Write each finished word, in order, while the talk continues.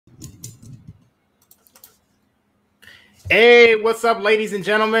Hey, what's up, ladies and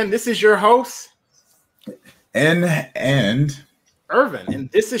gentlemen? This is your host, and Irvin,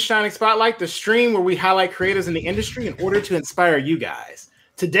 and this is Shining Spotlight, the stream where we highlight creators in the industry in order to inspire you guys.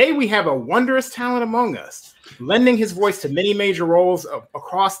 Today, we have a wondrous talent among us, lending his voice to many major roles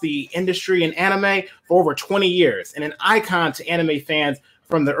across the industry in anime for over 20 years, and an icon to anime fans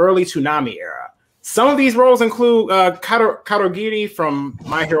from the early Toonami era. Some of these roles include Karogiri from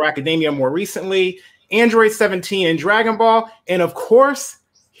My Hero Academia more recently, Android 17 in Dragon Ball, and of course,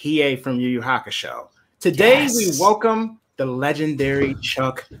 Hiei from Yu Yu Hakusho. Today, we welcome the legendary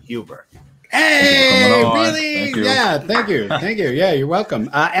Chuck Huber. Hey, really? Thank yeah, thank you. Yeah, you're welcome.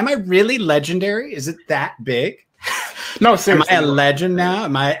 Am I really legendary? Is it that big? No, seriously. Am I a legend now?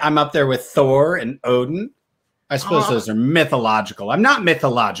 I'm up there with Thor and Odin? I suppose those are mythological. I'm not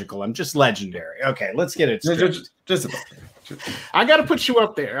mythological. I'm just legendary. Okay, let's get it straight. Just I got to put you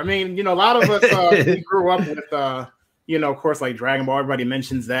up there. I mean, a lot of us we grew up with, of course, like Dragon Ball. Everybody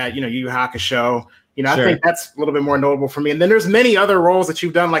mentions that. Yu Yu Hakusho. Sure. I think that's a little bit more notable for me. And then there's many other roles that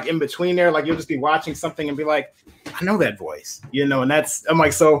you've done, like in between there. Like you'll just be watching something and be like, I know that voice, and I'm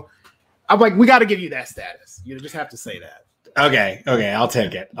like, we got to give you that status. You just have to say that. Okay, I'll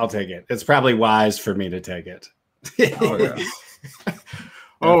take it. It's probably wise for me to take it.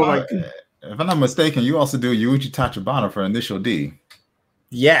 Oh yeah. If I'm not mistaken, you also do Yuichi Tachibana for Initial D.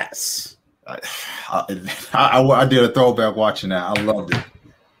 Yes. I did a throwback watching that. I loved it.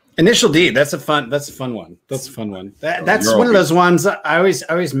 Initial D, that's a fun one. That's one of those ones I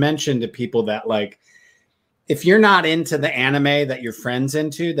always mention to people that, like, if you're not into the anime that your friend's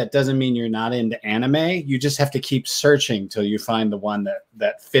into, that doesn't mean you're not into anime. You just have to keep searching till you find the one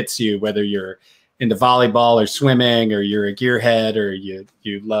that fits you, whether you're into volleyball or swimming, or you're a gearhead, or you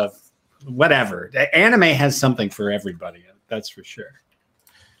love whatever. Anime has something for everybody. That's for sure.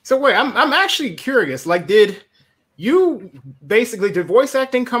 So wait, I'm actually curious. Like, did voice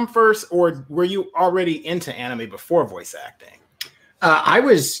acting come first, or were you already into anime before voice acting? I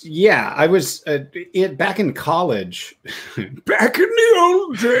was back in college, back in the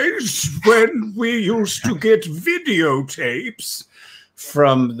old days when we used to get videotapes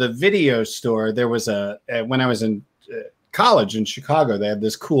from the video store. There was when I was in college in Chicago, they had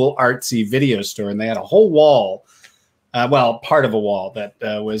this cool artsy video store, and they had a whole wall, part of a wall that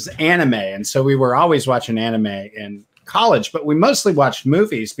was anime. And so we were always watching anime in college, but we mostly watched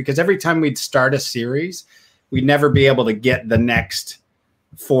movies because every time we'd start a series, we'd never be able to get the next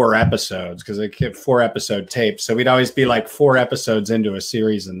 4 episodes because they kept 4-episode tapes. So we'd always be like 4 episodes into a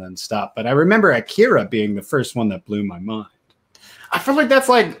series and then stop. But I remember Akira being the first one that blew my mind. I feel like that's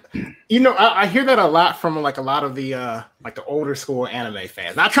like, I hear that a lot from like a lot of the the older school anime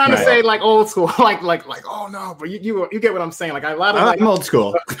fans. Not trying to say like old school, like oh no, but you get what I'm saying. Like a lot of I'm old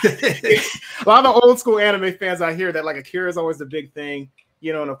school. A lot of the old school anime fans, I hear that like Akira is always the big thing,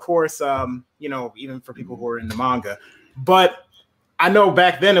 and of course, even for people who are in the manga. But I know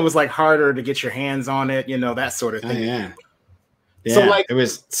back then it was like harder to get your hands on it, that sort of thing. Yeah. So like it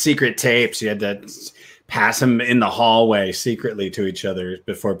was secret tapes. You had to pass them in the hallway secretly to each other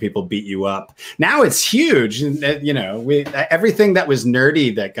before people beat you up. Now it's huge. Everything that was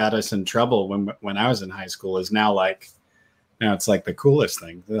nerdy that got us in trouble when I was in high school is now it's like the coolest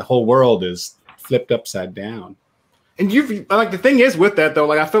thing. The whole world is flipped upside down. And the thing is with that though,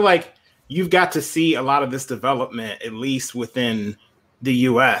 like I feel like you've got to see a lot of this development, at least within the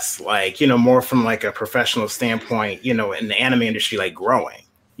US, more from like a professional standpoint, in the anime industry, like growing,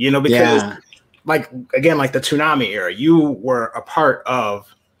 because like, again, like the Toonami era, you were a part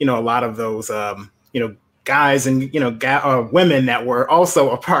of, a lot of those, guys and, women that were also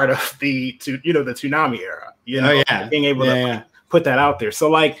a part of the Toonami era, being able to put that out there.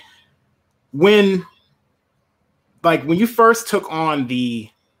 So like when you first took on the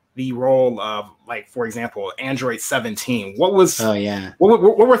role of, like, for example, Android 17, what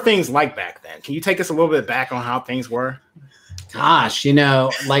were things like back then? Can you take us a little bit back on how things were? Gosh,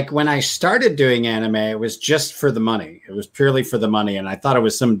 like when I started doing anime, it was just for the money. It was purely for the money. And I thought it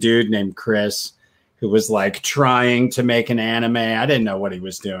was some dude named Chris who was like trying to make an anime. I didn't know what he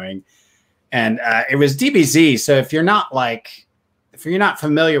was doing. And it was DBZ. So if you're not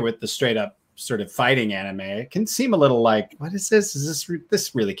familiar with the straight up sort of fighting anime, it can seem a little like, what is this?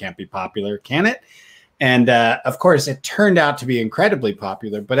 This really can't be popular, can it? And of course, it turned out to be incredibly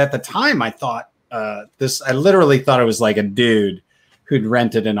popular. But at the time, I thought, I literally thought it was like a dude who'd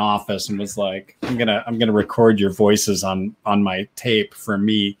rented an office and was like, I'm gonna record your voices on my tape for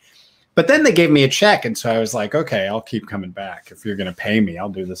me. But then they gave me a check, and so I was like, okay, I'll keep coming back. If you're gonna pay me, I'll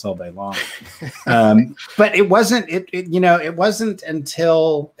do this all day long. But it wasn't. It wasn't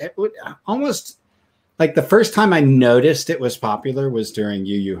until it would almost like the first time I noticed it was popular was during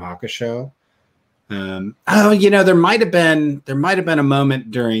Yu Yu Hakusho. There might have been a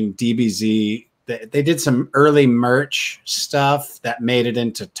moment during DBZ that they did some early merch stuff that made it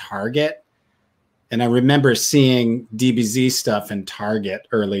into Target. And I remember seeing DBZ stuff in Target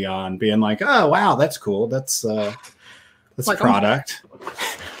early on, being like, "Oh wow, that's cool. That's like product."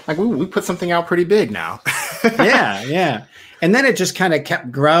 Like we put something out pretty big now. yeah. And then it just kind of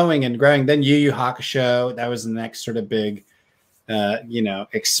kept growing and growing. Then Yu Yu Hakusho, that was the next sort of big,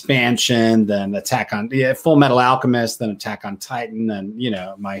 expansion. Then Full Metal Alchemist, then Attack on Titan, and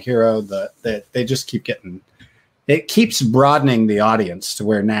My Hero. They just keep getting. It keeps broadening the audience to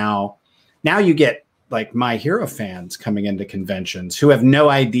where now you get like My Hero fans coming into conventions who have no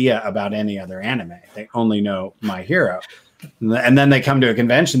idea about any other anime. They only know My Hero. And then they come to a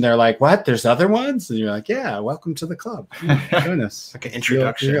convention, they're like, "What? There's other ones?" And you're like, "Yeah, welcome to the club. Join us." Like an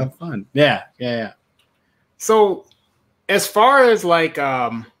introduction. Real fun. Yeah. So as far as like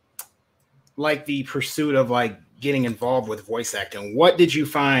the pursuit of like getting involved with voice acting, what did you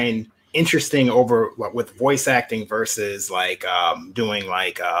find interesting with voice acting versus like doing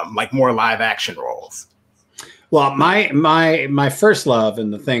like more live action roles? Well, my first love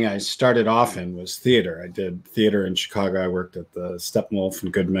and the thing I started off in was theater. I did theater in Chicago. I worked at the Steppenwolf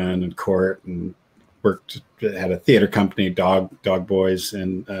and Goodman and Court, and had a theater company, Dog Boys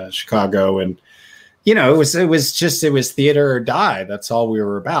in Chicago. And it was theater or die. That's all we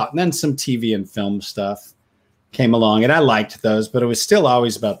were about. And then some TV and film stuff came along, and I liked those, but it was still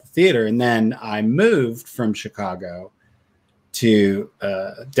always about the theater. And then I moved from Chicago to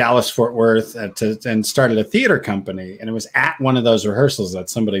Dallas, Fort Worth, and started a theater company. And it was at one of those rehearsals that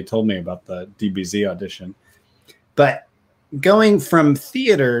somebody told me about the DBZ audition. But going from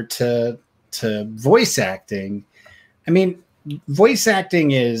theater to voice acting, I mean, voice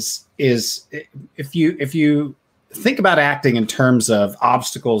acting is if you think about acting in terms of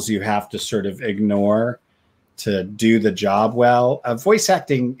obstacles you have to sort of ignore to do the job well, voice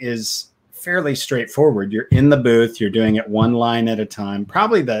acting is fairly straightforward. You're in the booth, you're doing it one line at a time.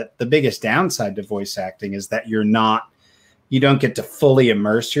 Probably the biggest downside to voice acting is that you don't get to fully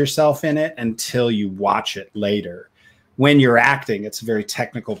immerse yourself in it until you watch it later. When you're acting, it's a very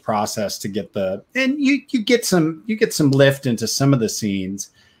technical process to get and you get some lift into some of the scenes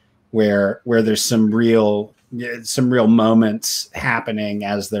where there's some real moments happening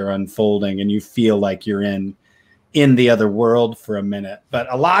as they're unfolding, and you feel like you're in the other world for a minute.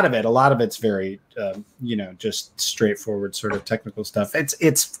 But a lot of it's very just straightforward sort of technical stuff.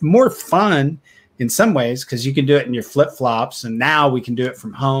 It's more fun in some ways because you can do it in your flip-flops, and now we can do it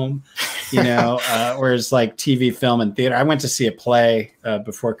from home, whereas like TV, film, and theater. I went to see a play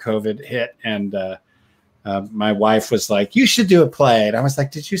before COVID hit, and my wife was like, "You should do a play." And I was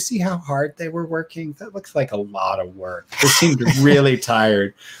like, "Did you see how hard they were working? That looks like a lot of work." They seemed really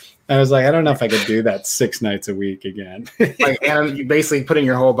tired. I was like, I don't know if I could do that 6 nights a week again. And you basically putting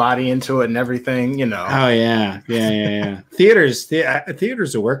your whole body into it and everything, Oh yeah. Theater's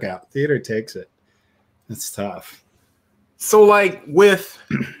a workout. Theater takes it. It's tough. So like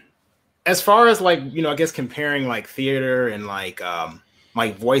as far as like, I guess comparing like theater and like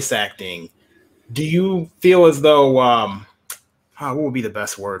voice acting, do you feel as though, what would be the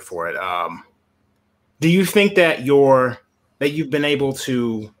best word for it? Do you think that you've been able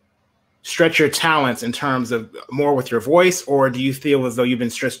to stretch your talents in terms of more with your voice, or do you feel as though you've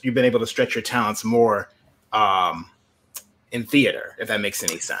been able to stretch your talents more in theater, if that makes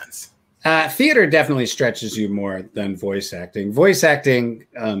any sense? Theater definitely stretches you more than voice acting. Voice acting,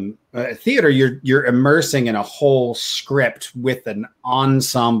 theater, you're immersing in a whole script with an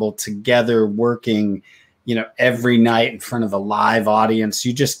ensemble together working, every night in front of a live audience.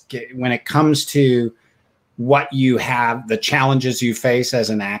 You just get, when it comes to what you have, the challenges you face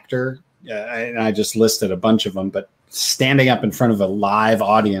as an actor, and I just listed a bunch of them, but standing up in front of a live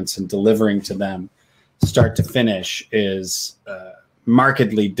audience and delivering to them start to finish is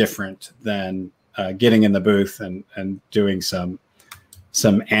markedly different than getting in the booth and doing some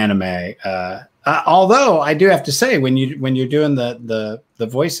anime. Although I do have to say, when you're doing the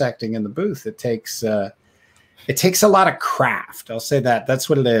voice acting in the booth, it takes a lot of craft. I'll say that's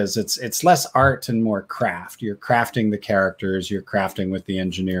what it is. It's less art and more craft. You're crafting the characters, you're crafting with the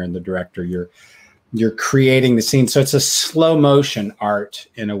engineer and the director, you're creating the scene. So it's a slow motion art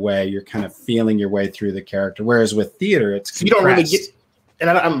in a way. You're kind of feeling your way through the character. Whereas with theater, it's compressed. You don't really get,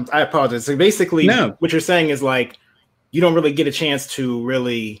 and I apologize. So basically, no. What you're saying is like, you don't really get a chance to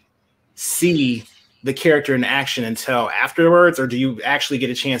really see the character in action until afterwards, or do you actually get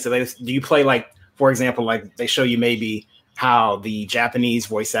a chance to, do you play like, for example, like they show you maybe how the Japanese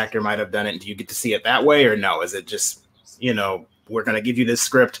voice actor might have done it? Do you get to see it that way, or no? Is it just, we're going to give you this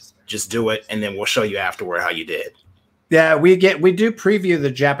script, just do it, and then we'll show you afterward how you did? Yeah, we do preview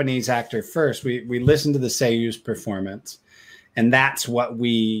the Japanese actor first. We listen to the seiyu's performance, and that's what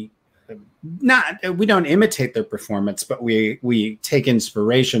we don't imitate their performance, but we take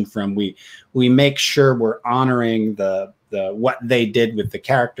inspiration from. We make sure we're honoring the what they did with the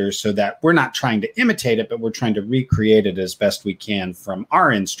characters, so that we're not trying to imitate it, but we're trying to recreate it as best we can from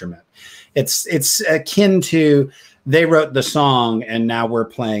our instrument. It's akin to they wrote the song and now we're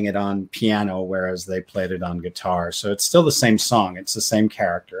playing it on piano, whereas they played it on guitar. So it's still the same song. It's the same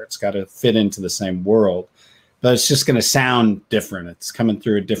character. It's got to fit into the same world, but it's just going to sound different. It's coming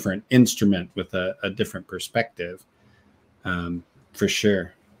through a different instrument with a different perspective, for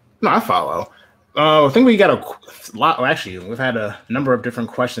sure. No, I follow. I think we got a lot. Actually, we've had a number of different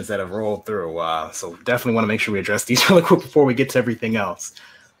questions that have rolled through. So definitely want to make sure we address these really quick before we get to everything else.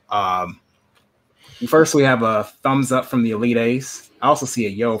 First, we have a thumbs up from the Elite Ace. I also see a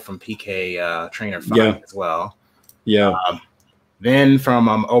yo from PK Trainer 5 as well. Yeah. Then from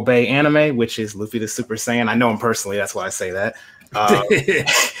Obey Anime, which is Luffy the Super Saiyan. I know him personally. That's why I say that.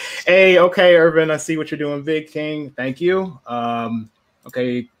 Hey, okay, Urban. I see what you're doing, Big King. Thank you.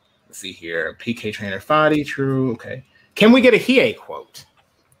 Okay. Let's see here. PK Trainer Fadi, true. Okay. Can we get a Hiei quote?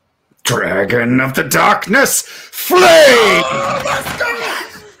 Dragon of the Darkness, flame!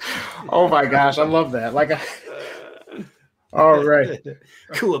 Oh my gosh, I love that. All right.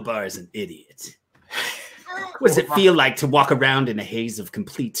 Kuwabara is an idiot. What does it feel like to walk around in a haze of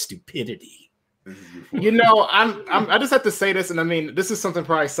complete stupidity? I just have to say this, and I mean, this is something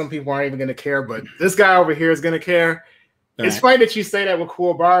probably some people aren't even going to care, but this guy over here is going to care. It's funny that you say that with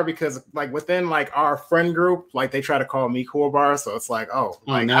Kuwabara, because within our friend group, they try to call me Kuwabara, so it's I know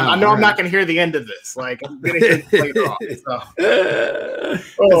I'm not going to hear the end of this. I'm going to hear it later on. So.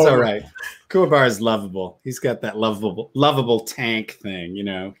 That's all right. Kuwabara is lovable. He's got that lovable tank thing.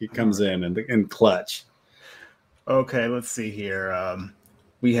 He comes in and clutch. Okay, let's see here.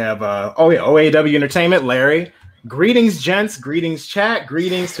 We have OAW Entertainment, Larry. Greetings, gents. Greetings, chat.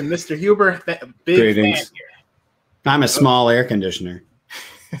 Greetings to Mr. Huber. Big fan here. I'm a small air conditioner.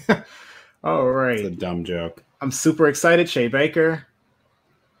 All right. It's a dumb joke. I'm super excited. Shea Baker.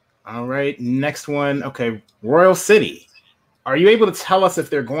 All right. Next one. Okay. Royal City. Are you able to tell us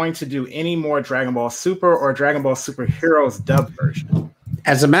if they're going to do any more Dragon Ball Super or Dragon Ball Super Heroes dub version?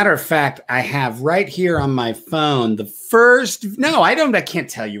 As a matter of fact, I have right here on my phone the first. No, I don't. I can't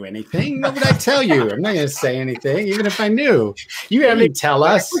tell you anything. What would I tell you? I'm not going to say anything, even if I knew. You haven't tell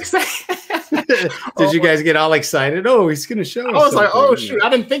us. Did you guys get all excited? Oh, he's going to show us. I was like, oh, shoot. I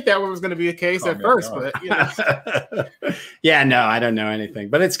didn't think that was going to be the case at first. But yeah, no, I don't know anything.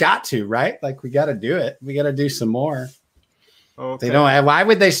 But it's got to, right? We got to do it. We got to do some more. Okay. They don't. Why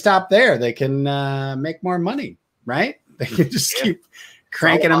would they stop there? They can make more money, right? They can just keep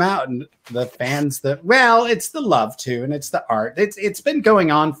cranking them out, and the fans it's the love too, and it's the art. It's been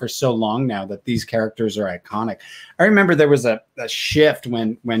going on for so long now that these characters are iconic. I remember there was a shift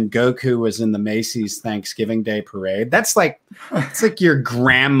when Goku was in the Macy's Thanksgiving Day parade. It's like your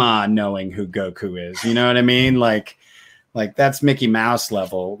grandma knowing who Goku is. You know what I mean? Like that's Mickey Mouse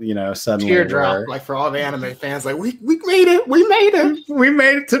level, suddenly. Teardrop, for all the anime fans, we made it. We made it. We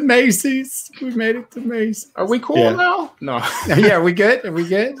made it to Macy's. We made it to Macy's. Are we cool now? No. Yeah, are we good? Are we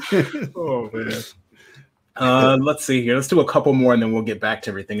good? Oh, man. Let's see here. Let's do a couple more and then we'll get back to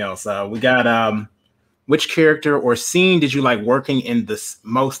everything else. We got which character or scene did you like working in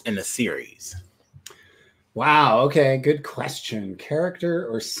most in the series? Wow. Okay. Good question. Character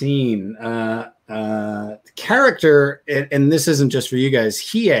or scene? Character, and this isn't just for you guys.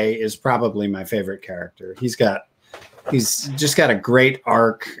 Hiei is probably my favorite character. He's just got a great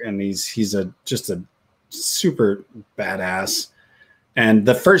arc, and he's just a super badass. And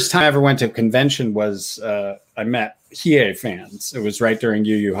the first time I ever went to a convention was I met Hiei fans. It was right during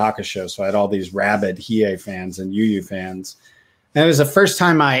Yu Yu Hakusho, so I had all these rabid Hiei fans and Yu Yu fans. And it was the first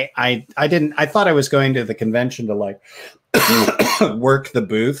time I thought I was going to the convention to work the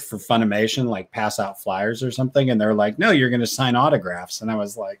booth for Funimation, pass out flyers or something. And they're like, no, you're going to sign autographs. And I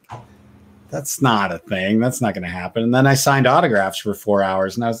was like, that's not a thing. That's not going to happen. And then I signed autographs for 4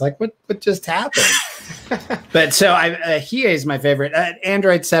 hours and I was like, what just happened? But so Hiei is my favorite.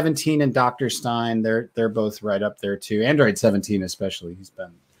 Android 17 and Dr. Stein, they're both right up there too. Android 17 especially,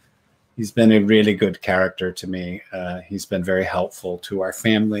 he's been a really good character to me. He's been very helpful to our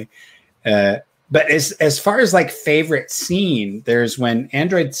family. But as far as favorite scene, there's when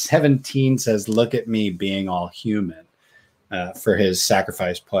Android 17 says, "Look at me being all human." for his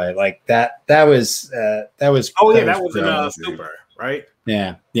sacrifice play. Like that was Oh yeah, that was in Super, right?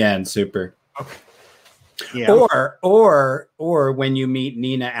 Yeah, in Super. Okay. Yeah. Or when you meet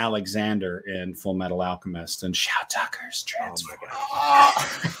Nina Alexander in Full Metal Alchemist and Shao Tucker's transformation.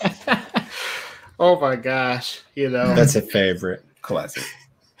 Oh my gosh. That's a favorite. Classic.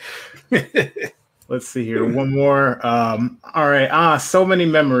 Let's see here. One more. All right. So many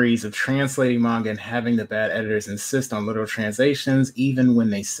memories of translating manga and having the bad editors insist on literal translations, even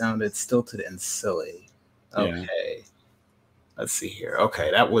when they sounded stilted and silly. Okay. Yeah. Let's see here. Okay.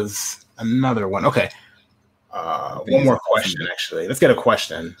 That was another one. Okay. One more question, actually. Let's get a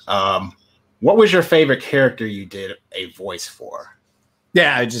question. What was your favorite character you did a voice for?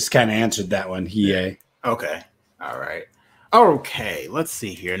 Yeah, I just kind of answered that one. Hiei. Okay. All right. Okay. Let's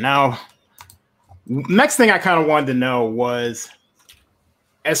see here. Now, next thing I kind of wanted to know was,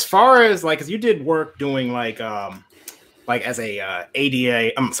 as far as like, 'cause you did work doing like as a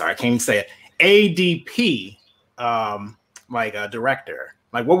ADA. I'm sorry, I can't even say it. ADP, like a director.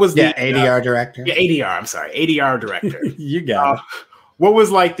 Like, what was the ADR director? Yeah, ADR. I'm sorry, ADR director. You got it. What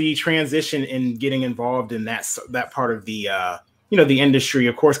was like the transition in getting involved in that part of the the industry,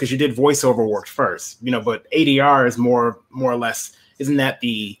 of course, because you did voiceover work first, but ADR is more or less, isn't that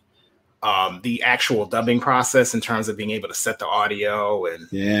the actual dubbing process in terms of being able to set the audio and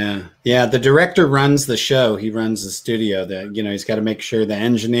the director runs the show. He runs the studio. That he's got to make sure the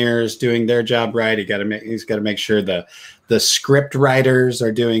engineers doing their job right. He's got to make sure the script writers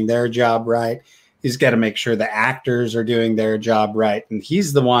are doing their job right. He's got to make sure the actors are doing their job right, and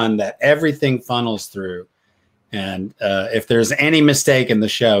he's the one that everything funnels through. And if there's any mistake in the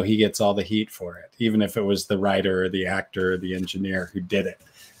show, he gets all the heat for it, even if it was the writer or the actor or the engineer who did it.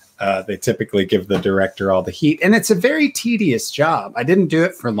 They typically give the director all the heat, and it's a very tedious job. I didn't do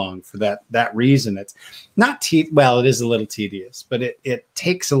it for long for that reason. It's not well, it is a little tedious, but it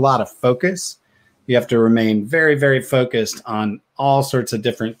takes a lot of focus. You have to remain very, very focused on all sorts of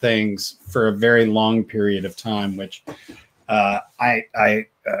different things for a very long period of time, which I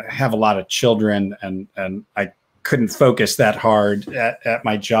have a lot of children, and I couldn't focus that hard at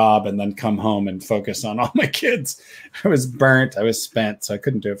my job and then come home and focus on all my kids. I was burnt. I was spent. So I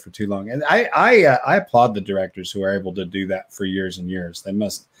couldn't do it for too long. And I applaud the directors who are able to do that for years and years. They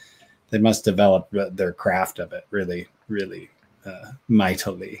must develop their craft of it really, really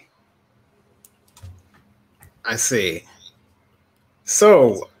mightily. I see.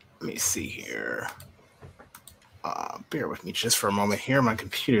 So let me see here. Bear with me just for a moment here. My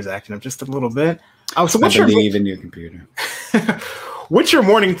computer's acting up just a little bit. Oh, so what's your computer? What's your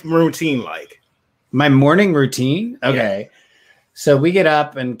morning routine like? My morning routine? Okay. Yeah. So we get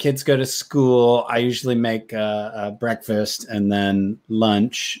up and kids go to school. I usually make a breakfast and then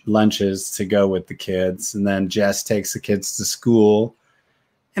lunches to go with the kids. And then Jess takes the kids to school.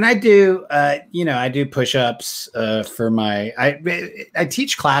 And I do, I do push-ups for I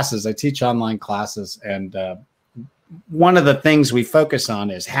teach classes. I teach online classes, and one of the things we focus on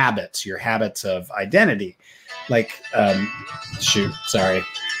is habits, your habits of identity. Like, sorry.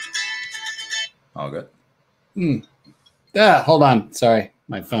 All good. Hold on. Sorry.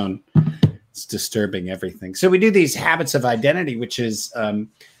 My phone. It's disturbing everything. So we do these habits of identity, which is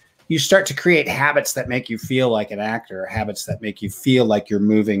you start to create habits that make you feel like an actor, habits that make you feel like you're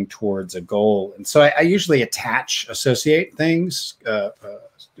moving towards a goal. And so I usually associate things.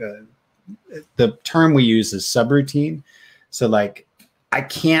 The term we use is subroutine. So like, I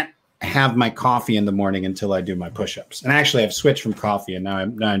can't have my coffee in the morning until I do my push-ups. And actually I've switched from coffee, and now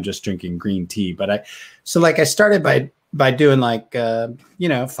I'm just drinking green tea. But I started by doing like, 5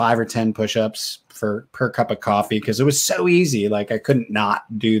 or 10 push-ups per cup of coffee, because it was so easy. Like I couldn't not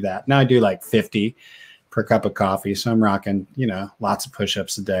do that. Now I do like 50 per cup of coffee. So I'm rocking, lots of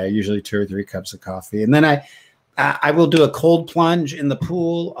push-ups a day, usually 2 or 3 cups of coffee. And then I will do a cold plunge in the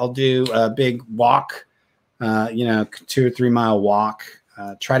pool. I'll do a big walk, 2 or 3 mile walk.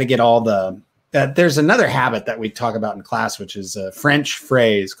 Try to get all there's another habit that we talk about in class, which is a French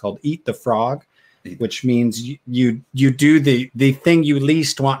phrase called "eat the frog," which means you do the thing you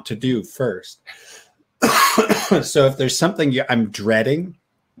least want to do first. So if there's something I'm dreading,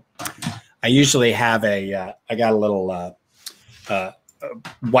 I usually have I got a little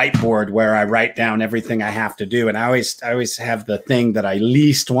whiteboard where I write down everything I have to do. And I always have the thing that I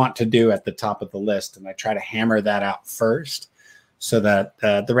least want to do at the top of the list. And I try to hammer that out first, so that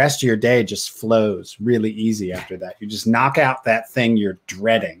the rest of your day just flows really easy after that. You just knock out that thing you're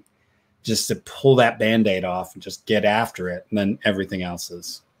dreading, just to pull that Band-Aid off and just get after it. And then everything else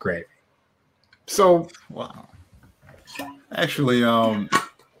is gravy. So, wow. Actually,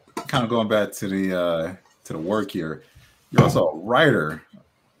 kind of going back to the work here. You're also a writer.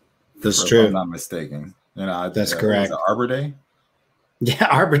 That's true. If I'm not mistaken. You know, that's correct. Arbor Day? Yeah,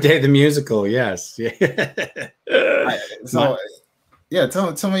 Arbor Day the musical. Yes. Yeah.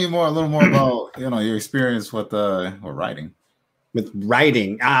 Tell me a little more about your experience with writing. With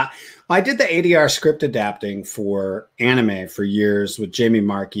writing, I did the ADR script adapting for anime for years with Jamie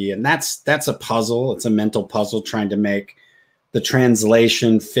Markey, and that's a puzzle. It's a mental puzzle trying to make the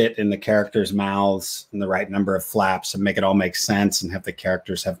translation fit in the characters' mouths and the right number of flaps and make it all make sense and have the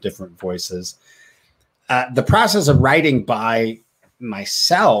characters have different voices. The process of writing by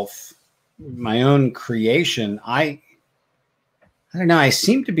myself, my own creation, I don't know. I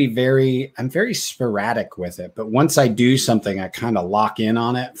seem to be I'm very sporadic with it. But once I do something, I kind of lock in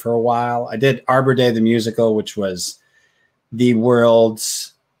on it for a while. I did Arbor Day, the musical, which was the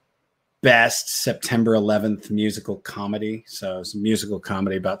world's best September 11th musical comedy. So it was a musical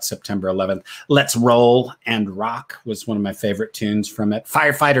comedy about September 11th. Let's Roll and Rock was one of my favorite tunes from it.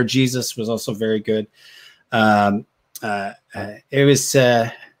 Firefighter Jesus was also very good. It was...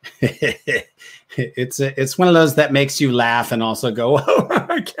 It's one of those that makes you laugh and also go, oh,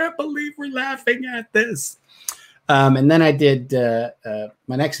 I can't believe we're laughing at this. And then I did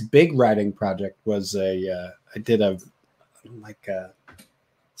my next big writing project was it's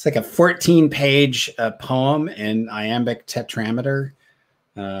like a 14-page poem in iambic tetrameter.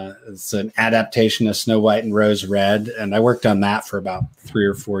 It's an adaptation of Snow White and Rose Red, and I worked on that for about 3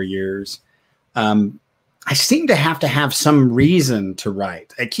 or 4 years. I seem to have some reason to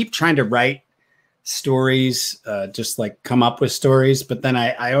write. I keep trying to write stories, just like come up with stories, but then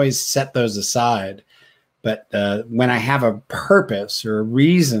I always set those aside. But when I have a purpose or a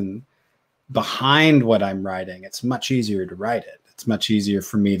reason behind what I'm writing, it's much easier to write it. It's much easier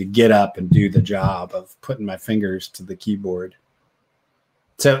for me to get up and do the job of putting my fingers to the keyboard.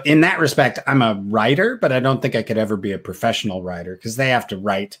 So in that respect, I'm a writer, but I don't think I could ever be a professional writer because they have to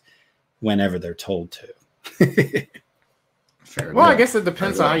write whenever they're told to. Well, I guess it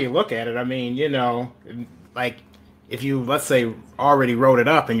depends on how you look at it. I mean, like if you, let's say, already wrote it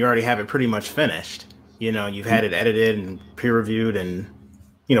up and you already have it pretty much finished, you've had it edited and peer reviewed and,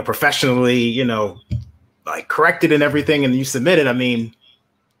 professionally, like corrected and everything, and you submit it. I mean,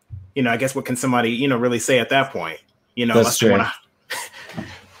 I guess what can somebody, really say at that point? That's true.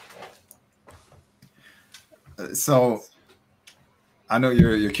 So I know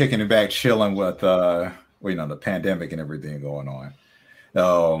you're kicking it back, chilling with the pandemic and everything going on.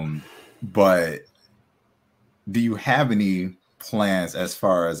 But do you have any plans as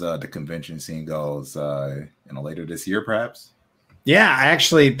far as the convention scene goes, later this year, perhaps? Yeah,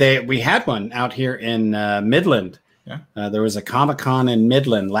 actually, we had one out here in Midland. Yeah. There was a Comic-Con in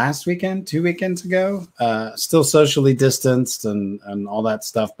Midland last weekend, 2 weekends ago. Still socially distanced and all that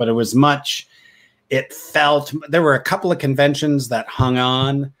stuff, but it was much. It felt there were a couple of conventions that hung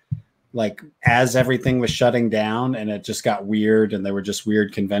on, like as everything was shutting down, and it just got weird, and they were just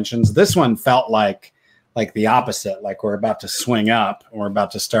weird conventions. This one felt like the opposite, like we're about to swing up, and we're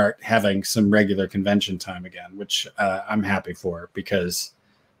about to start having some regular convention time again, which I'm happy for because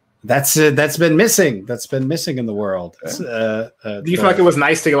that's been missing. That's been missing in the world. Do you feel like it was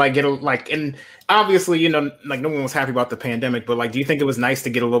nice to get and obviously, like no one was happy about the pandemic, but like, do you think it was nice to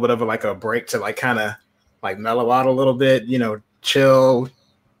get a little bit of a break to kind of mellow out a little bit, chill?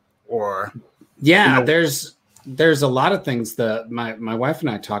 Or there's a lot of things that my wife and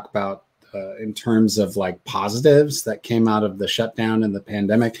I talk about in terms of like positives that came out of the shutdown and the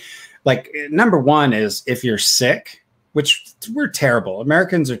pandemic. Like number one is if you're sick, which we're terrible.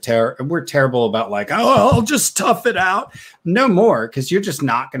 Americans are we're terrible about like, oh, I'll just tough it out. No more, because you're just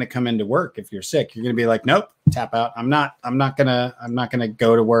not going to come into work if you're sick. You're going to be like, nope, tap out. I'm not gonna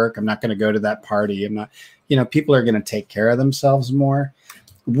go to work. I'm not going to go to that party. I'm not. People are going to take care of themselves more.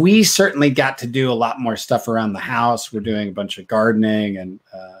 We certainly got to do a lot more stuff around the house. We're doing a bunch of gardening and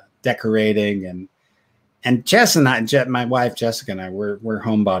decorating, and Jess and I, my wife Jessica and I, we're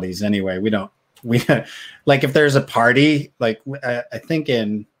homebodies anyway. We like if there's a party, like I think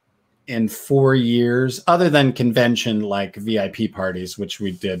in 4 years, other than convention like VIP parties, which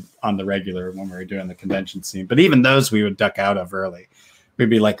we did on the regular when we were doing the convention scene, but even those we would duck out of early.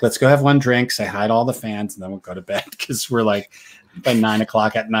 We'd be like, let's go have one drink, say hi to all the fans, and then we'll go to bed because we're like by 9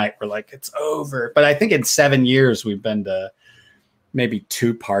 o'clock at night, we're like, it's over. But I think in 7 years we've been to maybe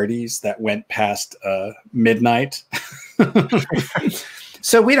 2 parties that went past midnight.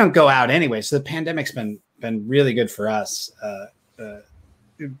 So we don't go out anyway. So the pandemic's been really good for us,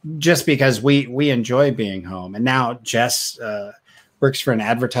 just because we enjoy being home. And now Jess works for an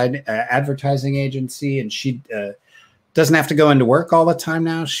advertising agency, and she doesn't have to go into work all the time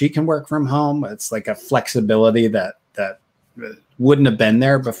now. She can work from home. It's like a flexibility that wouldn't have been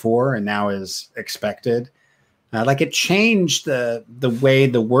there before and now is expected. Like it changed the way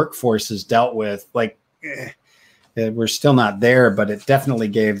the workforce is dealt with. Like we're still not there, but it definitely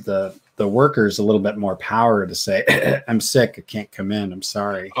gave the workers a little bit more power to say, I'm sick, I can't come in, I'm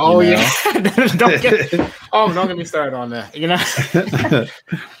sorry. Oh, you know? Yeah. Don't get me started on that. You know,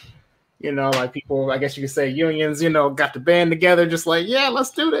 you know, like people, I guess you could say unions, you know, got the band together, just like, yeah, let's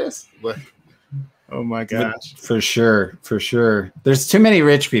do this. But oh my gosh. For sure. There's too many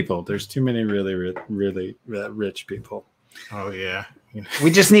rich people. There's too many really rich people. Oh yeah.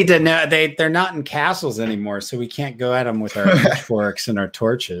 We just need to know they're not in castles anymore, so we can't go at them with our pitchforks and our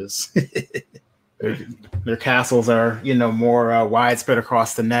torches. Their castles are, you know, more widespread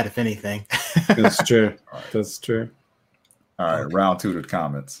across the net, if anything. That's true. That's true. All right, round 2 to the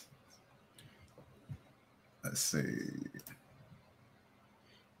comments. Let's see.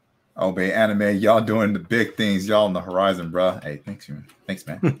 Oh, babe, anime, y'all doing the big things. Y'all on the horizon, bro. Hey, thanks,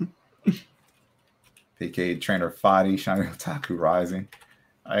 man. PK Trainer Fadi, Shiny Otaku Rising.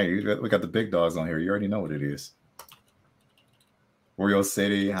 Hey, we got the big dogs on here. You already know what it is. Royal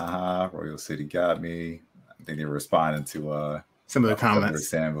City, haha. Royal City got me. I think they were responding to some of the comments we were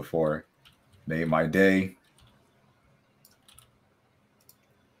saying before. Made my day.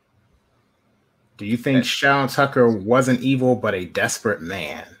 Do you think Shawn Tucker wasn't evil but a desperate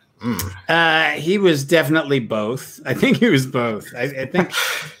man? He was definitely both. I think he was both. I think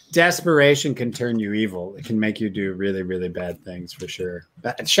desperation can turn you evil. It can make you do really, really bad things for sure.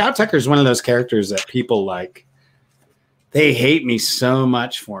 Shawn Tucker is one of those characters that people like. They hate me so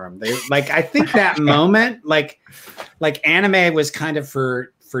much for him. They like. I think that moment, like anime was kind of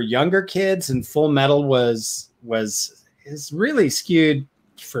for younger kids, and Full Metal is really skewed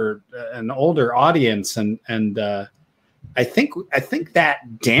for an older audience, and I think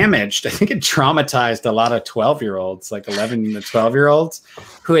that damaged. I think it traumatized a lot of 12-year-olds, like 11 to 12-year-olds,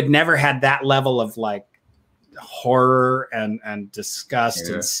 who had never had that level of like horror and disgust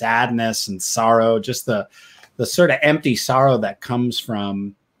and sadness and sorrow. Just the sort of empty sorrow that comes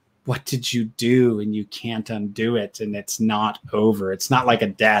from what did you do and you can't undo it and it's not over. It's not like a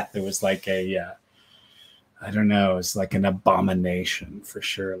death. It was like I don't know. It's like an abomination for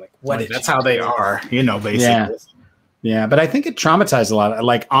sure. Like what? That's how they are, you know, basically. Yeah, but I think it traumatized a lot.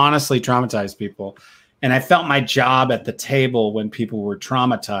 Like honestly traumatized people. And I felt my job at the table when people were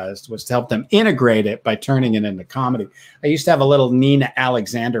traumatized was to help them integrate it by turning it into comedy. I used to have a little Nina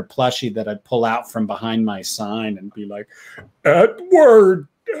Alexander plushie that I'd pull out from behind my sign and be like, Edward,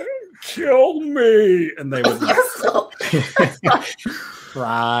 kill me. And they would like,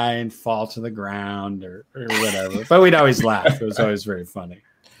 cry and fall to the ground or whatever. But we'd always laugh. It was always very funny.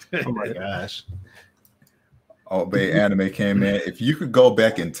 Oh my gosh. Oh, babe, anime came in. If you could go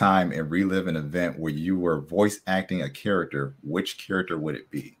back in time and relive an event where you were voice acting a character, which character would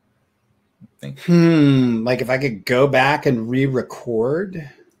it be? Like if I could go back and relive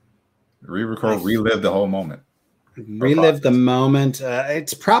the whole moment. Relive the moment.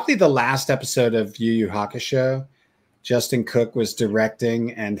 It's probably the last episode of Yu Yu Hakusho. Justin Cook was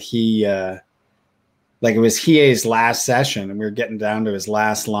directing, and he like it was Hiei's last session, and we were getting down to his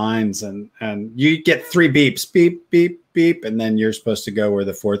last lines, and you get 3 beeps, beep, beep, beep, and then you're supposed to go where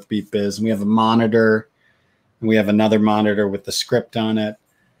the 4th beep is. And we have a monitor, and we have another monitor with the script on it.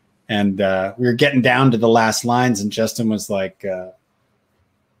 And we were getting down to the last lines, and Justin was like, now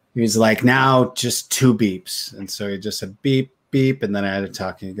just 2 beeps. And so he just said beep, beep, and then I had to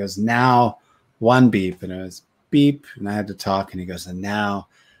talk, and he goes, now 1 beep, and it was beep, and I had to talk, and he goes, and now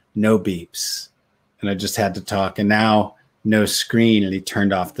no beeps. And I just had to talk, and now no screen. And he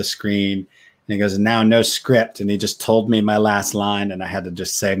turned off the screen, and he goes, and now no script. And he just told me my last line, and I had to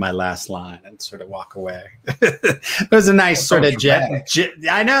just say my last line and sort of walk away. It was a nice sort of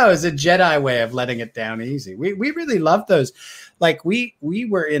I know, it was a Jedi way of letting it down easy. We really loved those. Like we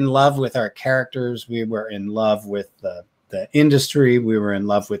were in love with our characters. We were in love with the industry. We were in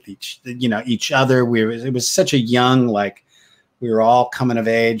love with each other. It was such a young, like we were all coming of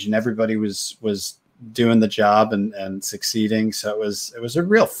age, and everybody was doing the job and succeeding. So it was a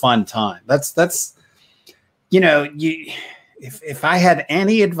real fun time. That's if I had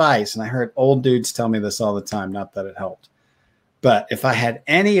any advice, and I heard old dudes tell me this all the time, not that it helped, but if I had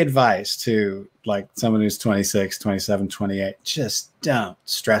any advice to like someone who's 26, 27, 28, just don't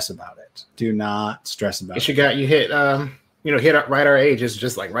stress about it. Do not stress about it. You hit hit right our age is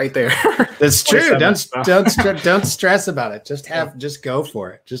just like right there. That's true. Don't stress about it. Just go for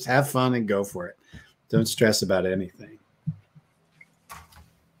it. Just have fun and go for it. Don't stress about anything.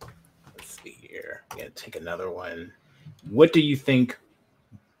 Let's see here. I'm gonna take another one. What do you think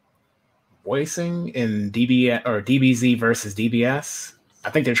voicing in DB or DBZ versus DBS. I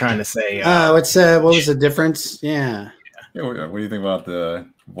think they're trying to say. What was the difference? Yeah. What do you think about the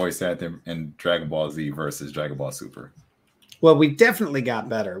voice acting in Dragon Ball Z versus Dragon Ball Super? Well, we definitely got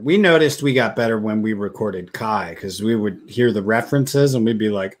better. We noticed we got better when we recorded Kai, because we would hear the references and we'd be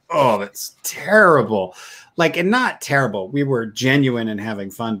like, oh, that's terrible. Like, and not terrible. We were genuine and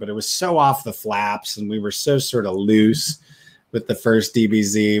having fun, but it was so off the flaps and we were so sort of loose with the first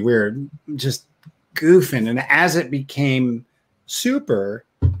DBZ. We were just goofing. And as it became Super,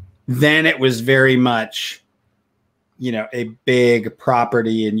 then it was very much, you know, a big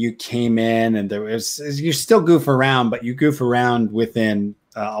property, and you came in and there was, you still goof around, but you goof around within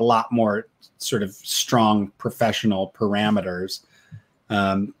a lot more sort of strong professional parameters.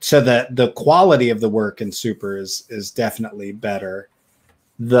 So the quality of the work in Super is definitely better.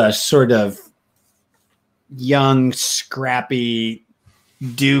 The sort of young, scrappy,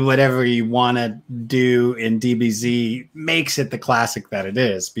 do whatever you want to do in DBZ makes it the classic that it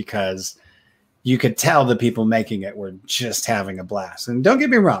is, because you could tell the people making it were just having a blast. And don't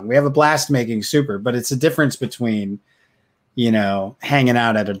get me wrong, we have a blast making Super, but it's a difference between, you know, hanging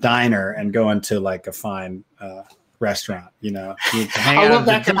out at a diner and going to like a fine restaurant. You know, you hang out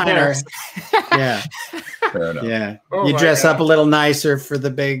at the diner. Yeah. Fair enough. Yeah. Oh, you dress up a little nicer for the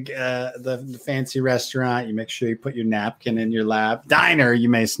big, the fancy restaurant. You make sure you put your napkin in your lap. Diner, you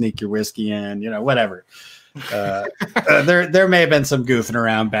may sneak your whiskey in, you know, whatever. There may have been some goofing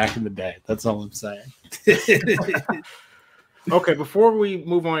around back in the day. That's all I'm saying. Okay, before we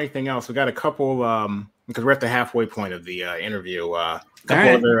move on to anything else, we got a couple, because we're at the halfway point of the interview. A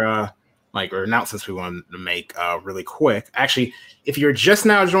couple other or announcements we wanted to make really quick. Actually, if you're just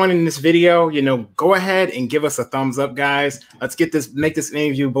now joining this video, you know, go ahead and give us a thumbs up, guys. Let's make this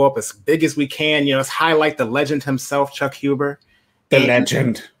interview blow up as big as we can. You know, let's highlight the legend himself, Chuck Huber. The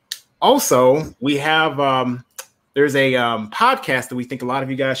legend. Also, we have there's a podcast that we think a lot of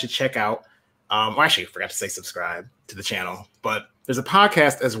you guys should check out. Well, actually, I forgot to say subscribe to the channel, but there's a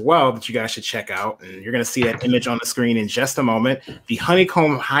podcast as well that you guys should check out, and you're going to see that image on the screen in just a moment. The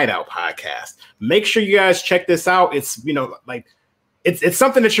Honeycomb Hideout podcast. Make sure you guys check this out. It's, you know, like it's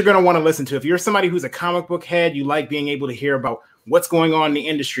something that you're going to want to listen to. If you're somebody who's a comic book head, you like being able to hear about what's going on in the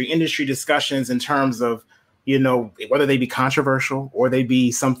industry discussions in terms of, you know, whether they be controversial or they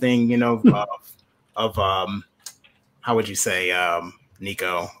be something, you know, of how would you say,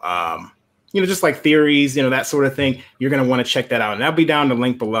 Nico? You know, just like theories, you know, that sort of thing. You're going to want to check that out. And that'll be down the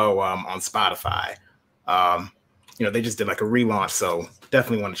link below on Spotify. You know, they just did like a relaunch, so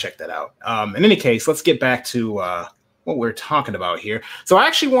definitely want to check that out. In any case, let's get back to what we're talking about here. So I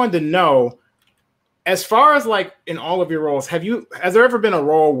actually wanted to know, as far as like in all of your roles, has there ever been a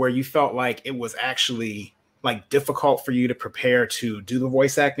role where you felt like it was actually like difficult for you to prepare to do the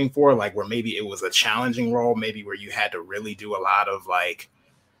voice acting for, like where maybe it was a challenging role, maybe where you had to really do a lot of like,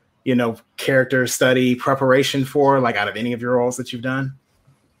 you know, character study preparation for, like out of any of your roles that you've done?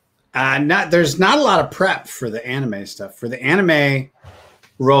 There's not a lot of prep for the anime stuff. For the anime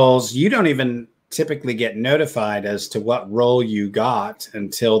roles, you don't even typically get notified as to what role you got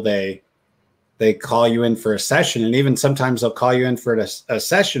until they call you in for a session. And even sometimes they'll call you in for a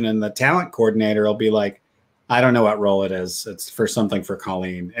session and the talent coordinator will be like, I don't know what role it is. It's for something for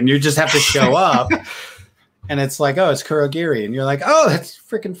Colleen. And you just have to show up. And it's like, oh, it's Kurogiri. And you're like, oh, that's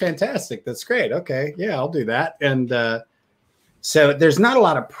freaking fantastic. That's great. Okay. Yeah, I'll do that. And so there's not a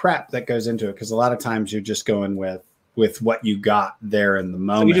lot of prep that goes into it, because a lot of times you're just going with what you got there in the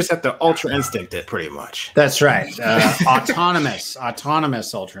moment. So you just have to ultra instinct it pretty much. That's right. Autonomous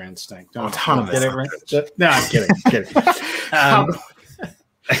ultra instinct. Autonomous. Get it right? No, I'm kidding.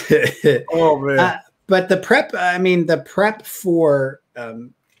 Oh, man. But the prep for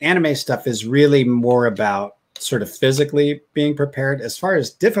anime stuff is really more about sort of physically being prepared. As far as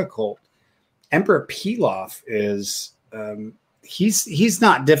difficult, Emperor Pilaf is he's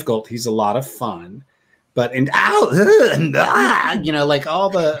not difficult. He's a lot of fun, but you know, like all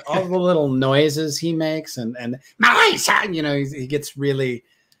the little noises he makes and you know, he gets really.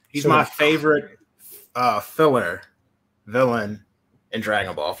 He's my favorite filler villain in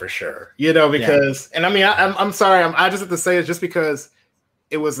Dragon Ball for sure. You know, because and I mean I'm sorry, I just have to say it just because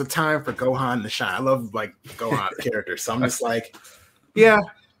it was a time for Gohan to shine. I love like Gohan's character, so I'm just like, yeah,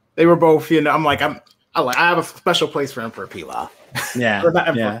 they were both. You know, I'm like I have a special place for Emperor Pilaf. Yeah,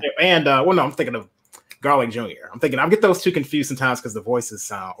 And well, no, I'm thinking of Garlic Jr. I'm get those two confused sometimes because the voices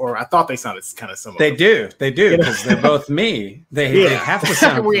sound, or I thought they sounded kind of similar. They do, because they're both me. They have to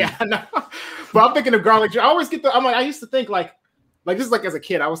sound. Yeah, I know. But I'm thinking of Garlic Jr. I always get I used to think like this is like as a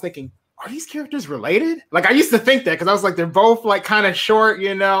kid, I was thinking, are these characters related? Like, I used to think that because I was like, they're both like kind of short,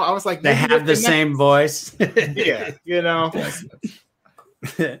 you know. I was like, they have the same voice. Yeah, you know.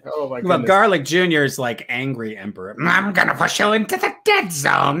 Oh my goodness. Well, Garlic Jr. is like angry Emperor. I'm gonna push you into the dead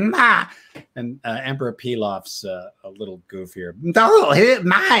zone. And Emperor Pilaf's a little goofier.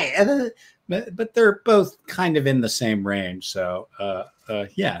 But they're both kind of in the same range. So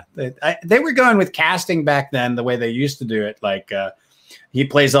yeah, they were going with casting back then the way they used to do it. Like he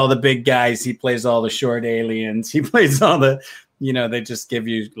plays all the big guys, he plays all the short aliens, he plays all the, you know, they just give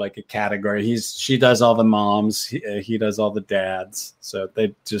you like a category. She does all the moms, he does all the dads. So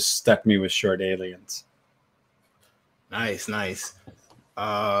they just stuck me with short aliens. Nice.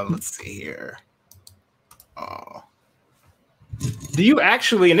 Let's see here. Do you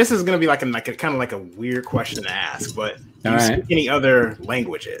actually, and this is going to be like a kind of like a weird question to ask, but do you speak any other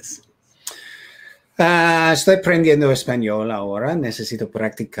languages? Estoy aprendiendo español ahora, necesito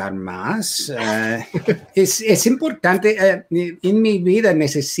practicar más. Es importante, en mi vida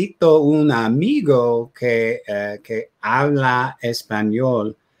necesito un amigo que habla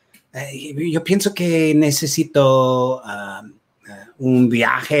español. Yo pienso que necesito un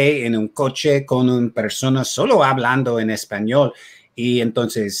viaje en un coche con una persona solo hablando en español y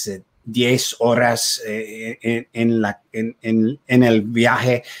entonces 10 horas en el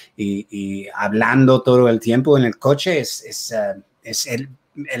viaje y hablando todo el tiempo en el coche es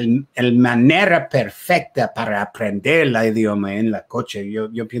el manera perfecta para aprender el idioma en la coche.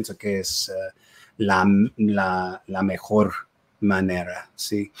 Yo pienso que es la mejor manera,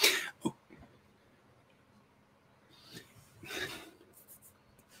 sí.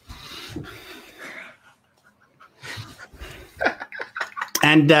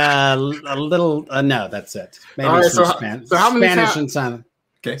 And a little, no, that's it. Maybe right, some so how many Spanish and sign.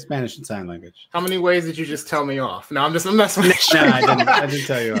 Okay. Spanish and sign language. How many ways did you just tell me off? No, I'm messing with you. No, I didn't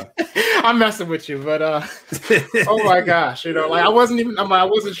tell you off. I'm messing with you, but oh my gosh, you know, like I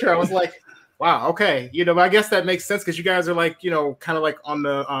wasn't sure. I was like, wow, okay, you know, but I guess that makes sense because you guys are like, you know, kind of like on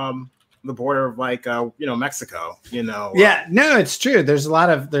the border of like you know, Mexico, you know. Yeah, no, it's true. There's a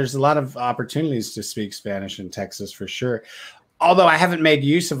lot of opportunities to speak Spanish in Texas for sure. Although I haven't made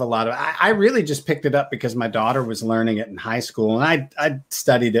use of a lot of it. I really just picked it up because my daughter was learning it in high school, and I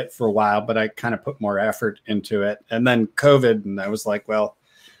studied it for a while, but I kind of put more effort into it. And then COVID, and I was like, well,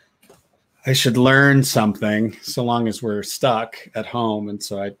 I should learn something so long as we're stuck at home. And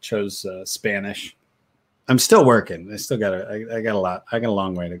so I chose Spanish. I'm still working. I got a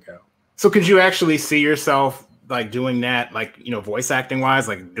long way to go. So could you actually see yourself like doing that, like, you know, voice acting wise,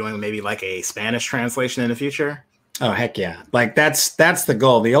 like doing maybe like a Spanish translation in the future? Oh, heck yeah. Like that's the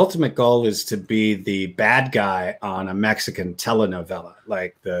goal. The ultimate goal is to be the bad guy on a Mexican telenovela,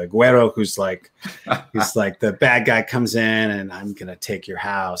 like the güero who's like the bad guy comes in and I'm going to take your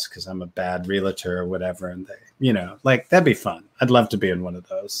house because I'm a bad realtor or whatever. And they, you know, like that'd be fun. I'd love to be in one of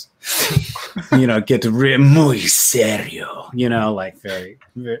those, you know, get muy serio, you know, like very,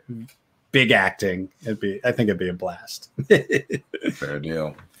 very big acting. I think it'd be a blast. Fair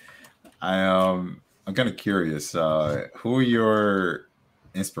deal. I'm kind of curious. Who are your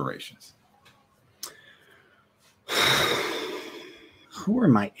inspirations? Who are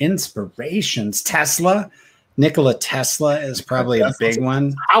my inspirations? Nikola Tesla is probably a big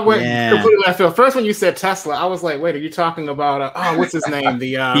one. I went completely left field. First, when you said Tesla, I was like, wait, are you talking about what's his name?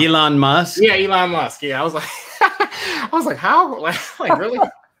 The Elon Musk. Yeah, Elon Musk. Yeah, I was like, how? Like really?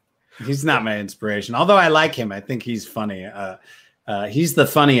 He's not my inspiration. Although I like him, I think he's funny. He's the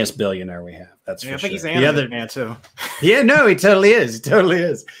funniest billionaire we have. That's for I think sure. He's an anime man too. Yeah, no, he totally is. He totally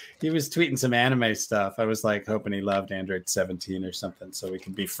is. He was tweeting some anime stuff. I was like hoping he loved Android 17 or something so we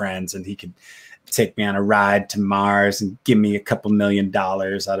could be friends and he could take me on a ride to Mars and give me a couple $1 million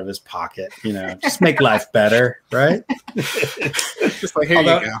out of his pocket, you know, just make life better, right? Just like, here you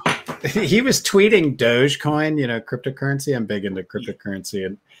go. He was tweeting Dogecoin, you know, cryptocurrency. I'm big into cryptocurrency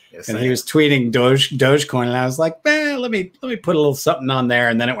and he was tweeting Dogecoin, and I was like, man, let me put a little something on there,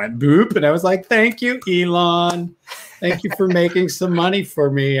 and then it went boop, and I was like, thank you, Elon, thank you for making some money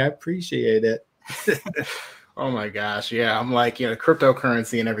for me, I appreciate it. Oh my gosh, yeah, I'm like, you know,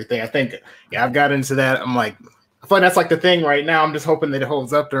 cryptocurrency and everything. I think, yeah, I've got into that. I'm like, I feel like that's like the thing right now. I'm just hoping that it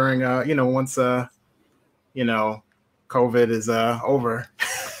holds up during, you know, once, you know, COVID is over.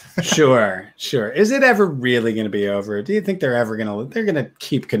 Sure. Is it ever really going to be over? Do you think they're going to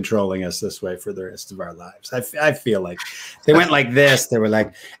keep controlling us this way for the rest of our lives? I feel like they went like this. They were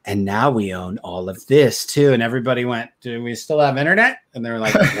like, and now we own all of this too. And everybody went, do we still have internet? And they were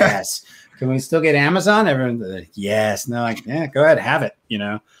like, yes. Can we still get Amazon? Everyone's like, yes. And they're like, yeah, go ahead, have it. You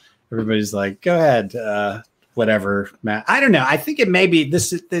know, everybody's like, go ahead. Whatever, Matt. I don't know. I think it may be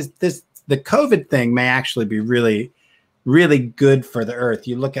this the COVID thing may actually be really, really good for the Earth.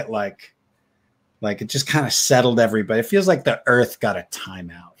 You look at like it just kind of settled everybody. It feels like the Earth got a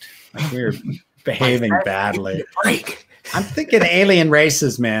timeout. Like we were behaving badly. Break. I'm thinking alien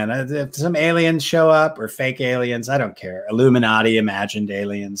races, man. If some aliens show up or fake aliens, I don't care. Illuminati imagined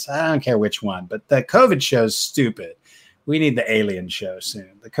aliens. I don't care which one. But the COVID show's stupid. We need the alien show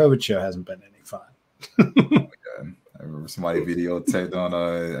soon. The COVID show hasn't been any fun. Oh my God. I remember somebody videotaped on,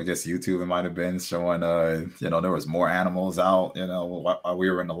 I guess YouTube it might have been, showing, there was more animals out, while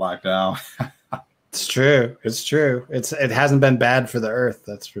we were in the lockdown. It's true. It's true. It hasn't been bad for the Earth,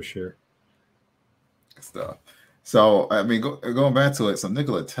 that's for sure. Good stuff. So I mean, going back to it, so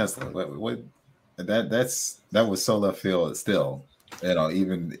Nikola Tesla, what that was so left field. Still,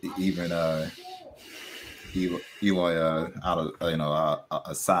 even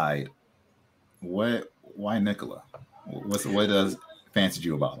aside, why Nikola? What does fancied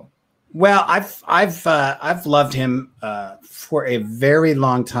you about him? Well, I've loved him for a very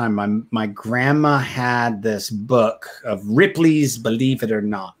long time. My grandma had this book of Ripley's Believe It or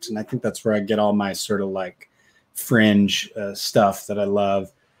Not, and I think that's where I get all my sort of like fringe stuff that I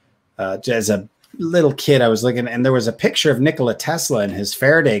love. As a little kid, I was looking, and there was a picture of Nikola Tesla in his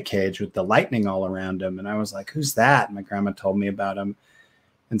Faraday cage with the lightning all around him, and I was like, "Who's that?" And my grandma told me about him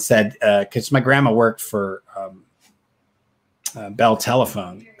and said, because my grandma worked for Bell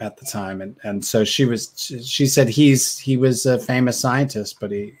Telephone at the time, and so she said he was a famous scientist,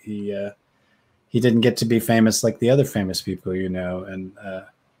 but he didn't get to be famous like the other famous people, and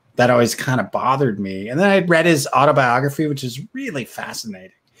that always kind of bothered me. And then I read his autobiography, which is really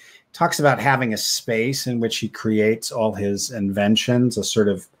fascinating. Talks about having a space in which he creates all his inventions, a sort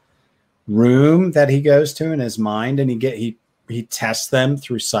of room that he goes to in his mind, and he tests them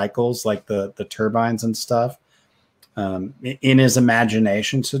through cycles like the turbines and stuff. In his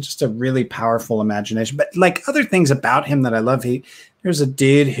imagination. So just a really powerful imagination, but like other things about him that I love. There's a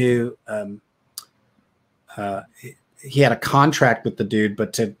dude who, he had a contract with the dude,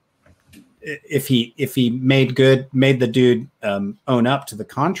 but if he made the dude, own up to the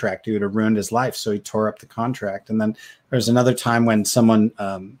contract, he would have ruined his life. So he tore up the contract. And then there's another time when someone,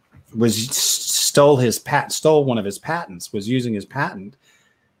 stole one of his patents, was using his patent.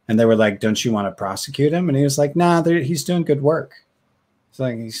 And they were like, "Don't you want to prosecute him?" And he was like, "Nah, he's doing good work." It's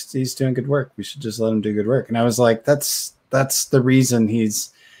like he's doing good work. We should just let him do good work. And I was like, that's the reason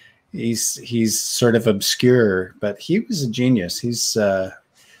he's sort of obscure, but he was a genius.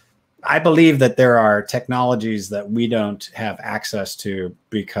 I believe that there are technologies that we don't have access to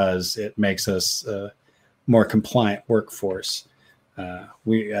because it makes us a more compliant workforce. I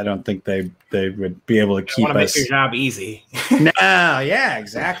don't think they would be able to keep us. Make your job easy. No, yeah,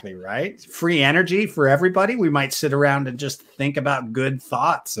 exactly, right. Free energy for everybody. We might sit around and just think about good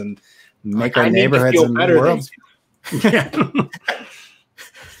thoughts and make our neighborhoods and worlds. Yeah.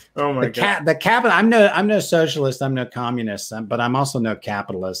 Oh my God. The capital. I'm no socialist. I'm no communist. But I'm also no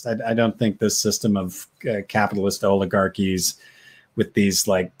capitalist. I don't think this system of capitalist oligarchies with these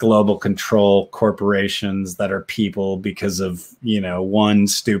like global control corporations that are people because of, one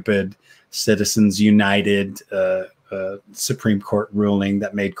stupid Citizens United Supreme Court ruling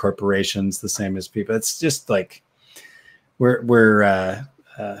that made corporations the same as people. It's just like we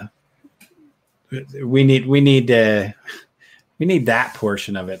need that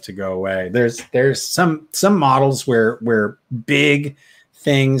portion of it to go away. There's some models where big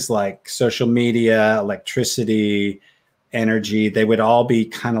things like social media, electricity, energy, they would all be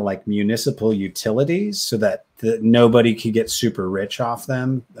kind of like municipal utilities so that nobody could get super rich off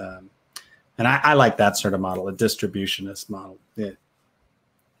them. And I like that sort of model, a distributionist model. Yeah.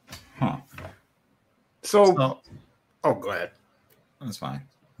 Huh. So go ahead. That's fine.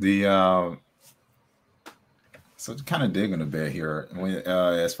 So to kind of dig in a bit here,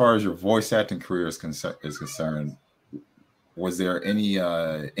 as far as your voice acting career is concerned, was there any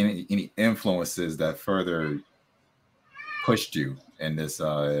influences that further pushed you in this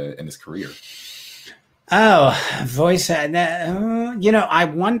career? Oh, voice. I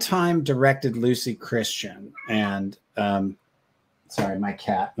one time directed Lucy Christian, and sorry, my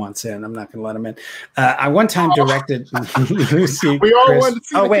cat wants in. I'm not going to let him in. I one time directed Lucy. We all want to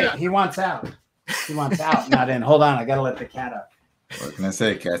see. Oh wait, cat. He wants out. He wants out, not in. Hold on, I got to let the cat out. What can I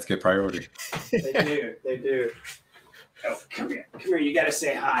say? Cats get priority. They do. Oh, come here. You got to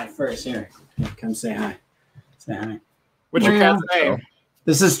say hi first. Here, come say hi. Say hi. What's your cat's name?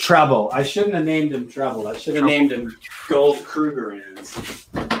 This is Trouble. I shouldn't have named him Trouble. I should have named him Gold Krugerrands,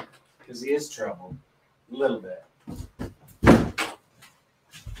 because he is trouble. A little bit.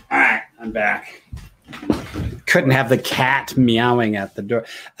 All right, I'm back. Couldn't have the cat meowing at the door.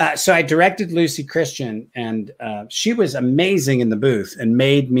 So I directed Lucy Christian, and she was amazing in the booth and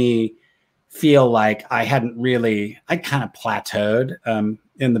made me feel like I kind of plateaued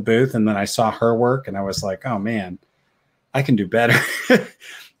in the booth. And then I saw her work and I was like, oh man, I can do better.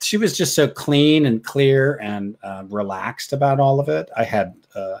 She was just so clean and clear and relaxed about all of it.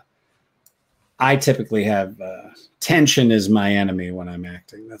 I typically have tension is my enemy when I'm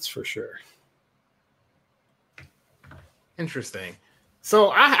acting. That's for sure. Interesting.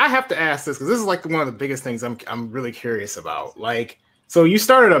 So I have to ask this because this is like one of the biggest things I'm really curious about. Like, so you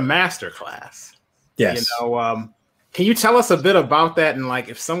started a master class. Yes. Can you tell us a bit about that? And like,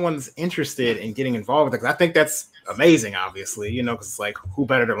 if someone's interested in getting involved with it, because I think that's amazing, obviously, because it's like, who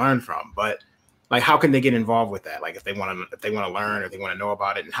better to learn from? But like, how can they get involved with that? Like, if they want to learn or they want to know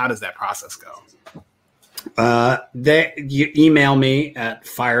about it, and how does that process go? You email me at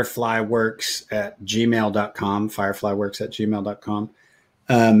fireflyworks@gmail.com, fireflyworks@gmail.com.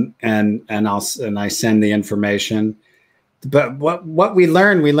 And I send the information. But what we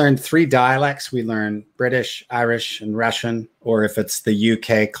learn 3 dialects. We learn British, Irish, and Russian, or if it's the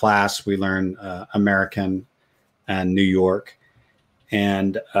UK class, we learn American and New York.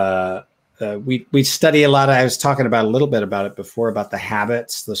 And we study a lot. I was talking about a little bit about it before, about the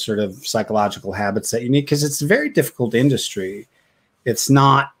habits, the sort of psychological habits that you need, because it's a very difficult industry. It's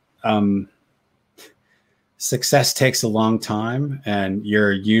not, success takes a long time, and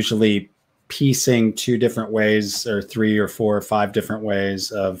you're usually piecing 2 different ways or 3 or 4 or 5 different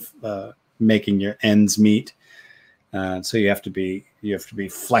ways of making your ends meet. So you have to be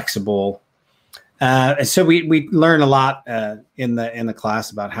flexible. And so we learn a lot in the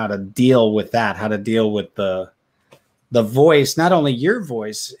class about how to deal with that, how to deal with the voice, not only your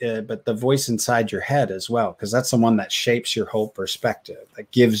voice, but the voice inside your head as well, because that's the one that shapes your whole perspective, that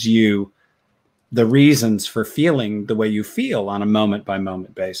gives you the reasons for feeling the way you feel on a moment by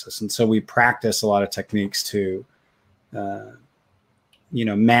moment basis. And so we practice a lot of techniques to,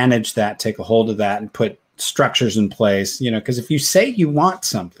 manage that, take a hold of that, and put structures in place, because if you say you want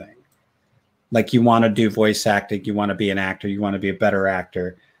something, like you want to do voice acting, you want to be an actor, you want to be a better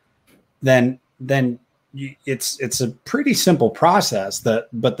actor, then it's a pretty simple process.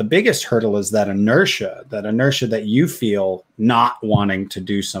 But the biggest hurdle is that inertia that you feel not wanting to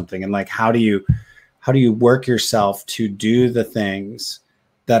do something. And like, how do you work yourself to do the things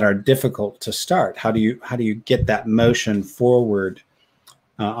that are difficult to start? How do you get that motion forward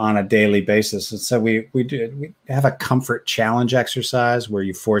on a daily basis? And so we have a comfort challenge exercise where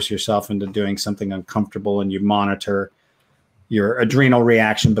you force yourself into doing something uncomfortable, and you monitor your adrenal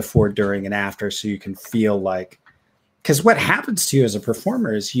reaction before, during, and after, so you can feel like, because what happens to you as a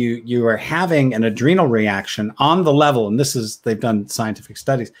performer is you are having an adrenal reaction on the level, and they've done scientific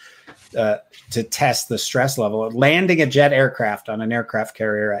studies to test the stress level. Landing a jet aircraft on an aircraft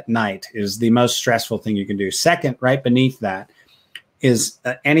carrier at night is the most stressful thing you can do. Second, right beneath that, is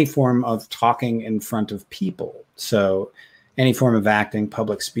any form of talking in front of people. So any form of acting,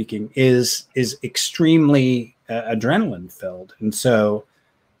 public speaking is extremely adrenaline filled. And so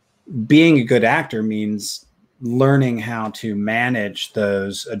being a good actor means learning how to manage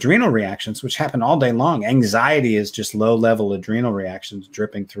those adrenal reactions, which happen all day long. Anxiety is just low level adrenal reactions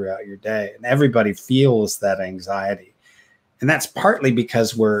dripping throughout your day. And everybody feels that anxiety. And that's partly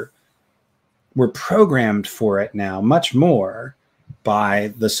because we're programmed for it now much more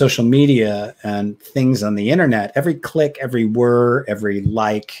by the social media and things on the internet. Every click, every whir, every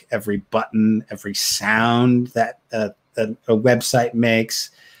like, every button, every sound that a website makes,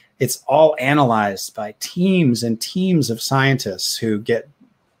 it's all analyzed by teams and teams of scientists who get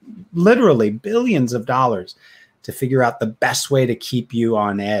literally billions of dollars to figure out the best way to keep you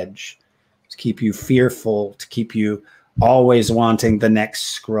on edge, to keep you fearful, to keep you always wanting the next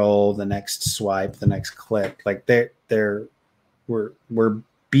scroll, the next swipe, the next click. Like we're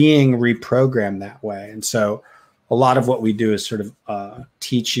being reprogrammed that way. And so a lot of what we do is sort of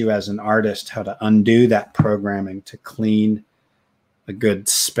teach you as an artist how to undo that programming, to clean a good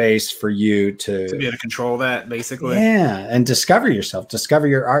space for you to be able to control that, basically. Yeah. And discover yourself, discover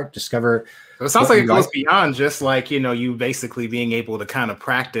your art, discover. So it sounds like it goes beyond just like, you basically being able to kind of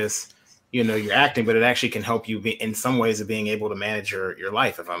practice, your acting, but it actually can help you in some ways of being able to manage your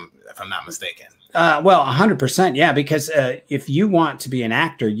life, if I'm not mistaken. Well, 100%. Yeah. Because if you want to be an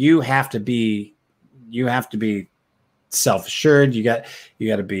actor, you have to be self-assured. You got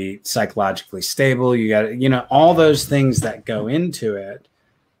to be psychologically stable. You got, all those things that go into it,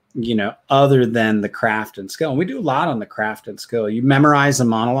 other than the craft and skill. And we do a lot on the craft and skill. You memorize a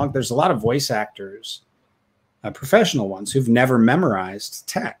monologue. There's a lot of voice actors professional ones who've never memorized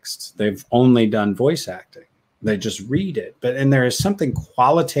text. They've only done voice acting. They just read it. And there is something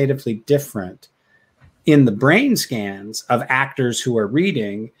qualitatively different in the brain scans of actors who are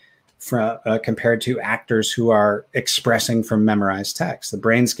reading compared to actors who are expressing from memorized text. The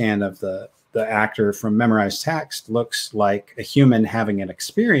brain scan of the actor from memorized text looks like a human having an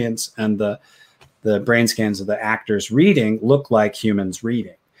experience, and the brain scans of the actors reading look like humans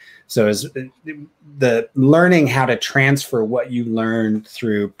reading. So as the learning how to transfer what you learned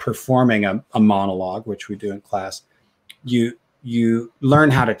through performing a monologue, which we do in class, you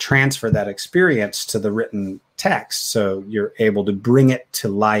learn how to transfer that experience to the written text. So you're able to bring it to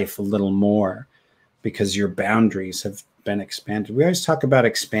life a little more because your boundaries have been expanded. We always talk about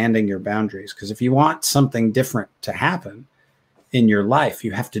expanding your boundaries, because if you want something different to happen in your life,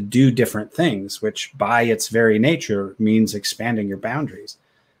 you have to do different things, which by its very nature means expanding your boundaries.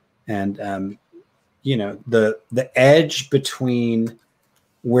 And, the edge between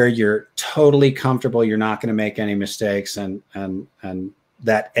where you're totally comfortable, you're not going to make any mistakes, and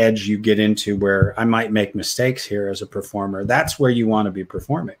that edge you get into where I might make mistakes here as a performer, that's where you want to be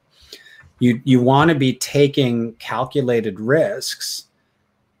performing. You want to be taking calculated risks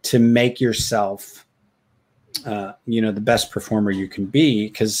to make yourself, the best performer you can be.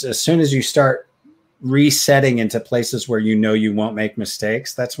 Because as soon as you start resetting into places where you won't make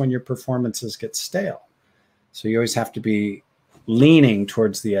mistakes, that's when your performances get stale. So you always have to be leaning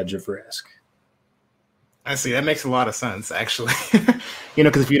towards the edge of risk. I see. That makes a lot of sense, actually.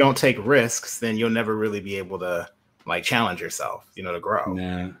 Because if you don't take risks, then you'll never really be able to challenge yourself, to grow.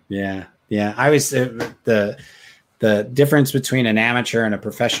 Yeah. I always the difference between an amateur and a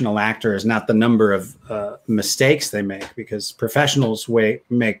professional actor is not the number of mistakes they make, because professionals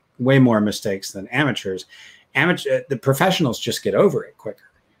make way more mistakes than amateurs. The professionals just get over it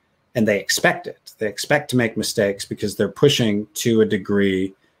quicker, and they expect it. They expect to make mistakes because they're pushing to a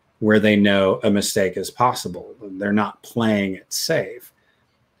degree where they know a mistake is possible. They're not playing it safe.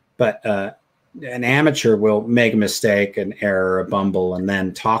 But an amateur will make a mistake, an error, a bumble, and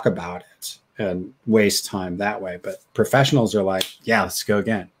then talk about it and waste time that way. But professionals are like, yeah, let's go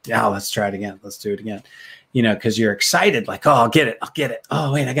again. Yeah, let's try it again. Let's do it again. Because you're excited, like, oh, I'll get it.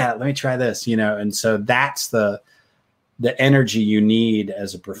 Oh, wait, I got it. Let me try this, and so that's the energy you need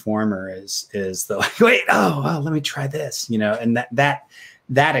as a performer is the wait, let me try this, and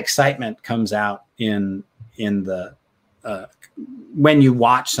that excitement comes out in the when you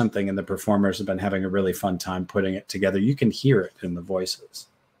watch something and the performers have been having a really fun time putting it together. You can hear it in the voices.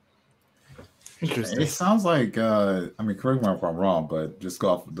 Interesting. It sounds like correct me if I'm wrong, but just go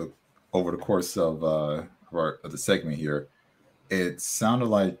off over the course of the segment here, it sounded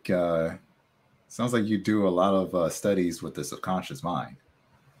like you do a lot of studies with the subconscious mind.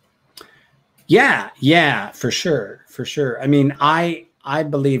 Yeah, for sure. I mean, I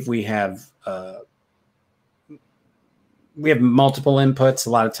believe we have multiple inputs.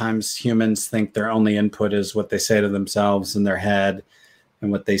 A lot of times humans think their only input is what they say to themselves in their head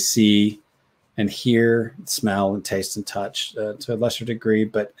and what they see and hear, smell, and taste and touch to a lesser degree.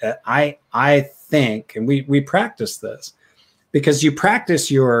 But I think, and we practice this, because you practice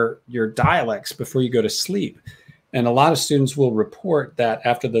your dialects before you go to sleep. And a lot of students will report that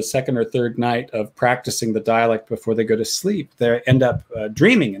after the second or third night of practicing the dialect before they go to sleep, they end up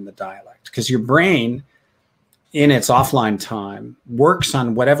dreaming in the dialect, because your brain in its offline time works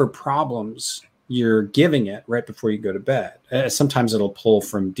on whatever problems you're giving it right before you go to bed. Sometimes it'll pull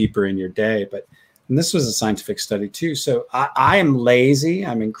from deeper in your day, and this was a scientific study too. So I am lazy.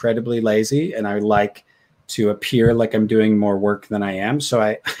 I'm incredibly lazy, and I like to appear like I'm doing more work than I am. So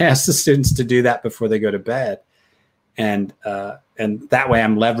I ask the students to do that before they go to bed. And that way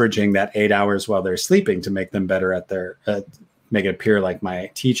I'm leveraging that 8 hours while they're sleeping to make them better at their, make it appear like my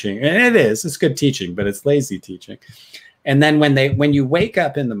teaching. And it's good teaching, but it's lazy teaching. And then when you wake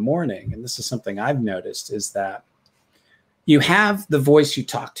up in the morning, and this is something I've noticed, is that you have the voice you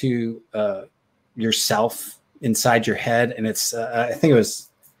talk to yourself inside your head. And it's, I think I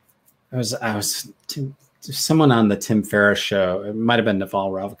was someone on the Tim Ferriss show. It might've been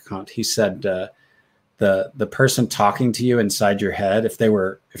Naval Ravikant. He said, the person talking to you inside your head, if they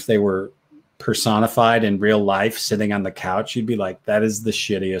were personified in real life sitting on the couch, you'd be like, that is the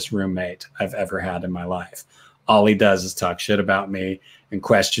shittiest roommate I've ever had in my life. All he does is talk shit about me and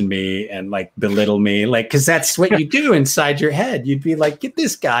question me and belittle me, because that's what you do inside your head. You'd be like, get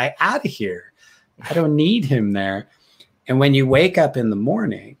this guy out of here. I don't need him there. And when you wake up in the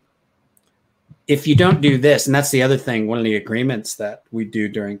morning, if you don't do this, and that's the other thing, one of the agreements that we do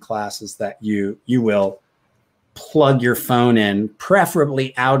during class is that you will plug your phone in,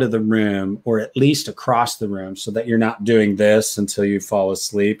 preferably out of the room or at least across the room, so that you're not doing this until you fall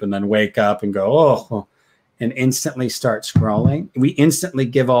asleep and then wake up and go, oh, and instantly start scrolling. We instantly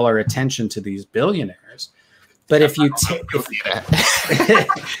give all our attention to these billionaires. But if you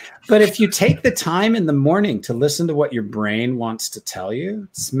but if you take the time in the morning to listen to what your brain wants to tell you,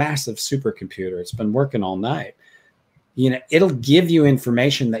 it's a massive supercomputer. It's been working all night. It'll give you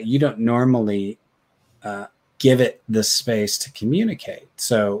information that you don't normally give it the space to communicate.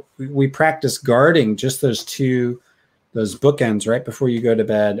 So we practice guarding just those bookends right before you go to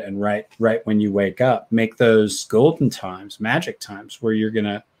bed and right when you wake up. Make those golden times, magic times, where you're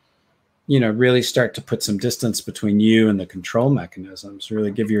gonna, really start to put some distance between you and the control mechanisms.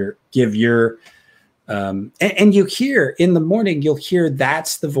 Really give your and you hear in the morning, you'll hear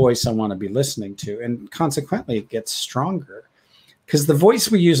that's the voice I want to be listening to, and consequently it gets stronger. Because the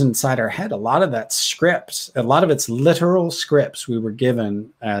voice we use inside our head, a lot of that's scripts, a lot of it's literal scripts we were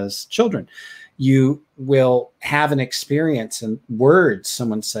given as children. You will have an experience, and words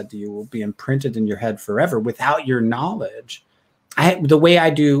someone said to you will be imprinted in your head forever without your knowledge. The way I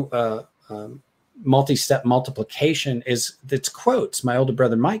do multi-step multiplication is it's quotes my older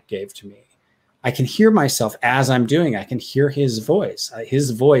brother Mike gave to me. I can hear myself as I'm doing. I can hear his voice.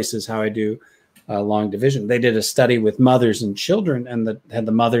 His voice is how I do long division. They did a study with mothers and children, and had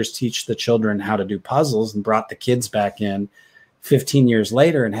the mothers teach the children how to do puzzles, and brought the kids back in 15 years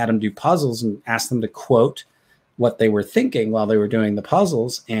later and had them do puzzles and asked them to quote what they were thinking while they were doing the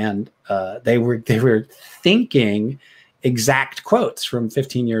puzzles. And they were thinking exact quotes from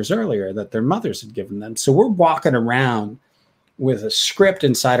 15 years earlier that their mothers had given them. So we're walking around with a script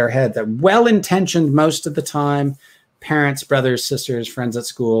inside our head that well-intentioned most of the time. Parents, brothers, sisters, friends at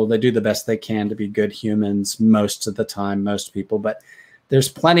school, they do the best they can to be good humans most of the time, most people. But there's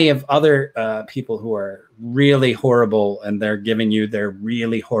plenty of other people who are really horrible, and they're giving you their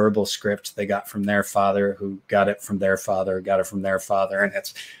really horrible script they got from their father, who got it from their father, got it from their father. And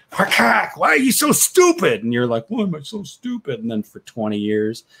it's, why are you so stupid? And you're like, why am I so stupid? And then for 20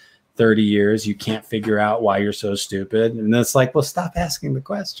 years, 30 years, you can't figure out why you're so stupid. And then it's like, well, stop asking the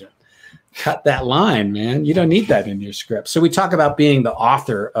question. Cut that line, man. You don't need that in your script. So we talk about being the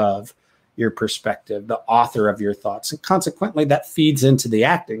author of your perspective, the author of your thoughts. And consequently, that feeds into the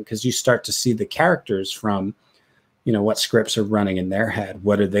acting, because you start to see the characters from, what scripts are running in their head.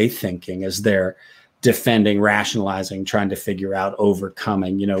 What are they thinking as they're defending, rationalizing, trying to figure out,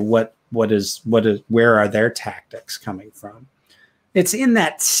 overcoming, where are their tactics coming from? It's in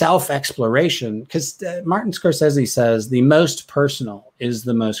that self-exploration, because Martin Scorsese says the most personal is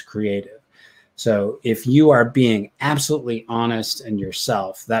the most creative. So if you are being absolutely honest and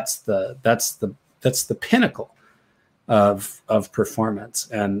yourself, that's the pinnacle of performance,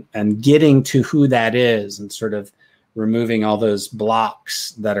 and getting to who that is, and sort of removing all those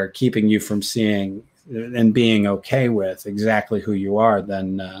blocks that are keeping you from seeing and being okay with exactly who you are.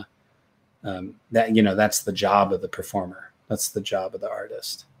 Then that's the job of the performer. That's the job of the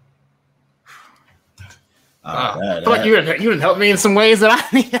artist. I feel like you would help me in some ways that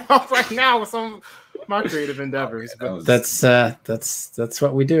I need help right now with some of my creative endeavors. But that's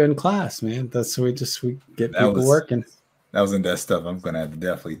what we do in class, man. That's we get people working. That was in-depth stuff. I'm gonna have to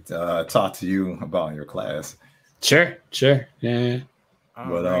definitely talk to you about in your class. Sure, yeah.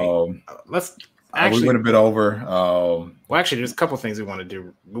 But let's actually, we went a bit over. Well, actually, there's a couple things we want to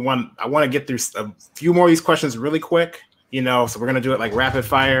do. I want to get through a few more of these questions really quick. So we're going to do it like rapid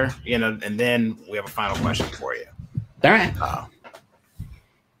fire, and then we have a final question for you. All right.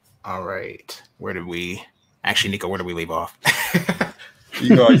 All right. Actually, Nico, where did we leave off?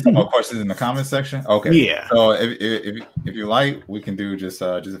 You talking about questions in the comment section? Okay. Yeah. So if you like, we can do just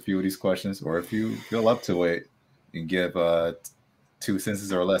a few of these questions, or if you feel up to it, you can give 2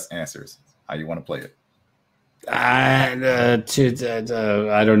 sentences or less answers. How you want to play it? I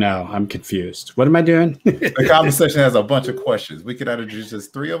don't know. I'm confused. What am I doing? The comment section has a bunch of questions. We could either do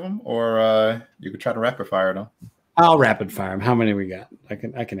just 3 of them, or you could try to rapid fire them. I'll rapid fire them. How many we got? I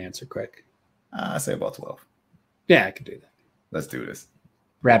can answer quick. I say about 12. Yeah, I can do that. Let's do this.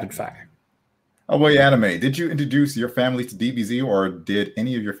 Rapid fire. Oh boy, anime. Did you introduce your family to DBZ, or did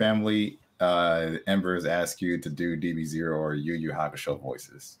any of your family members ask you to do DB0 or Yu Yu Hakusho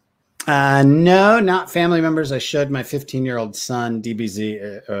voices? No, not family members. I showed my 15-year-old son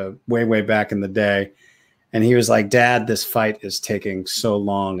DBZ way back in the day, and he was like, "Dad, this fight is taking so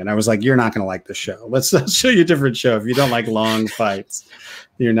long." And I was like, "You're not going to like the show. Let's show you a different show. If you don't like long fights,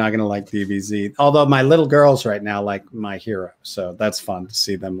 you're not going to like DBZ." Although my little girls right now like My Hero, so that's fun to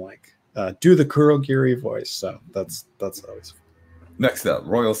see them like do the Kurogiri voice. So that's always fun. Next up,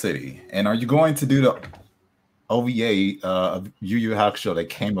 Royal City. And are you going to do the OVA of Yu Yu Hakusho that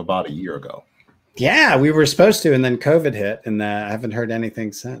came about a year ago. Yeah, we were supposed to, and then COVID hit, and I haven't heard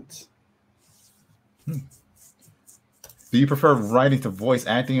anything since. Do you prefer writing to voice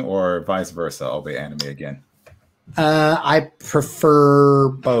acting or vice versa? Obey anime again. I prefer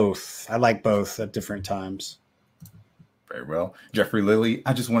both. I like both at different times. Very well. Jeffrey Lilly,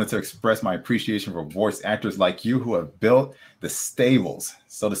 I just wanted to express my appreciation for voice actors like you who have built the stables,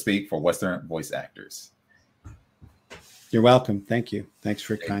 so to speak, for Western voice actors. You're welcome. Thank you. Thanks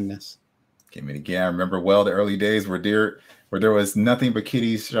for your kindness. Came in again. I remember well the early days where there was nothing but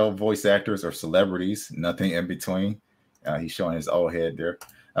kiddie show voice actors or celebrities, nothing in between. He's showing his old head there.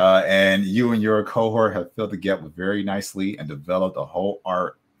 And you and your cohort have filled the gap very nicely and developed a whole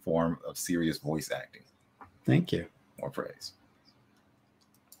art form of serious voice acting. Thank you. More praise.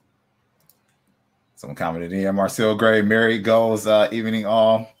 Someone commented in. Marcel Gray, married goals, evening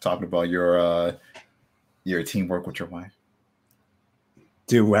all. Talking about your teamwork with your wife.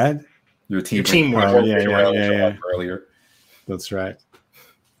 Do what? Your teamwork. Oh, yeah. Earlier. That's right.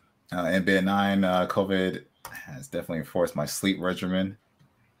 And bed 9, COVID has definitely enforced my sleep regimen.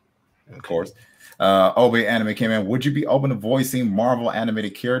 Of course. Obey Anime came in. Would you be open to voicing Marvel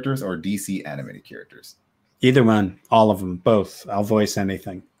animated characters or DC animated characters? Either one. All of them. Me. I'll voice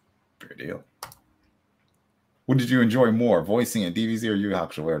anything. Fair deal. What did you enjoy more, voicing in DBZ or Yu Yu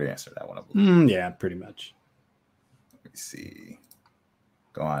Hakusho? We already answered that one. Yeah, pretty much. Let me see.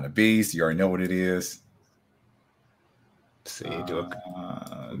 Go on to Beast. You already know what it is. Let's see.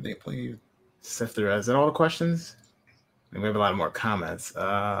 They play. Sift through. Is that all the questions? We have a lot more comments.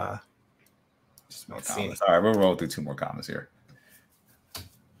 Just more comments. All right, we'll roll through 2 more comments here.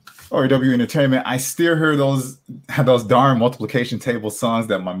 ORW Entertainment. I still hear those darn multiplication table songs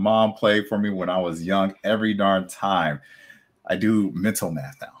that my mom played for me when I was young every darn time. I do mental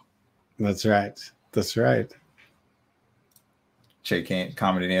math now. That's right. That's right. Che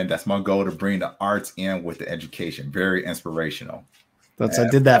commented in. That's my goal, to bring the arts in with the education. Very inspirational. I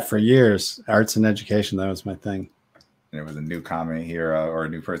did that for years. Arts and education. That was my thing. There was a new comment here, or a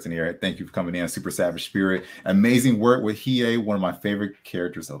new person here. Thank you for coming in. Super Savage Spirit. Amazing work with Hiei, one of my favorite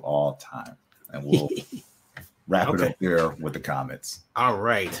characters of all time. And we'll wrap it up there with the comments. All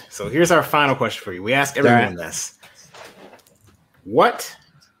right. So here's our final question for you. We ask everyone this. What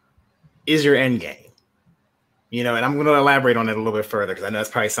is your end game? And I'm going to elaborate on it a little bit further because I know this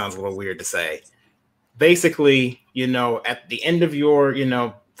probably sounds a little weird to say. Basically, at the end of your,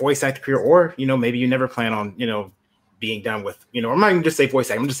 voice acting career, or, maybe you never plan on, being done with, I'm not even just say voice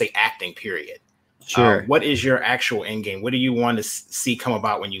acting, I'm just say acting, period. Sure. What is your actual end game? What do you want to see come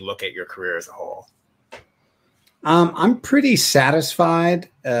about when you look at your career as a whole? I'm pretty satisfied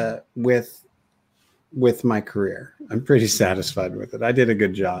with my career. I'm pretty satisfied with it. I did a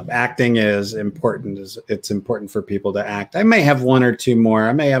good job. Acting is important. It's important for people to act. I may have 1 or 2 more.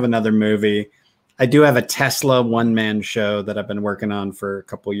 I may have another movie. I do have a Tesla one-man show that I've been working on for a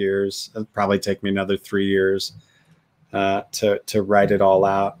couple years. It'll probably take me another 3 years to write it all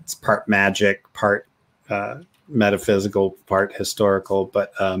out. It's part magic, part metaphysical, part historical.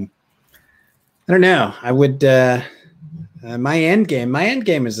 But I don't know. I would my end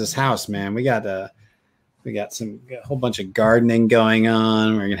game is this house, man. We got a whole bunch of gardening going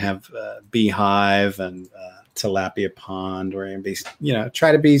on. We're gonna have a beehive and tilapia pond. We're gonna be,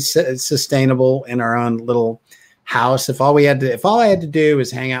 try to be sustainable in our own little house. If all I had to do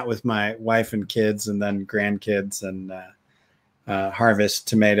was hang out with my wife and kids and then grandkids and harvest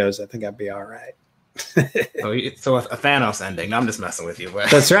tomatoes, I think I'd be all right. So a Thanos ending. No, I'm just messing with you.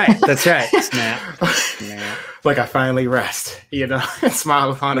 But. That's right. Snap. Like I finally rest,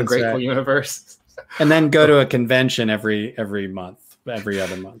 smile upon a grateful universe. And then go to a convention every month, every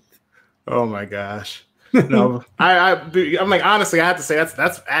other month. Oh my gosh. No, I'm like, honestly, I have to say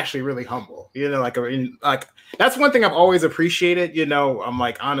that's actually really humble. Like that's one thing I've always appreciated. I'm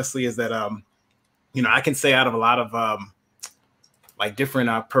like, honestly, is that I can say out of a lot of like different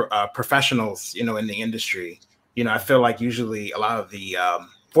professionals, in the industry, I feel like usually a lot of the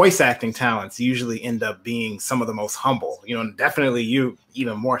voice acting talents usually end up being some of the most humble. And definitely you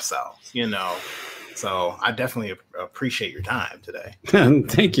even more so. So I definitely appreciate your time today.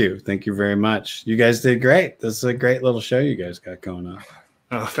 Thank you very much. You guys did great. This is a great little show you guys got going on.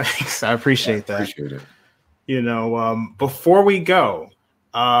 Oh, thanks. I appreciate that. Appreciate it. Before we go,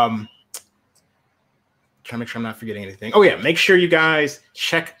 trying to make sure I'm not forgetting anything. Oh yeah, make sure you guys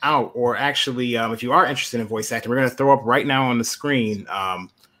check out, or actually, if you are interested in voice acting, we're going to throw up right now on the screen.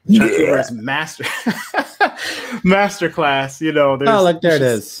 Master class. Look, there it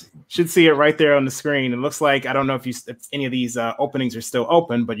is. Should see it right there on the screen. It looks like, I don't know if any of these openings are still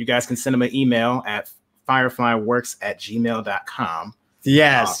open, but you guys can send them an email at fireflyworks@gmail.com.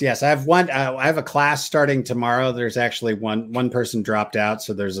 Yes. I have a class starting tomorrow. There's actually one person dropped out,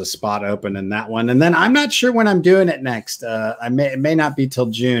 so there's a spot open in that one. And then I'm not sure when I'm doing it next. It may not be till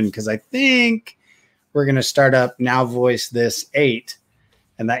June, because I think we're going to start up Now Voice This 8,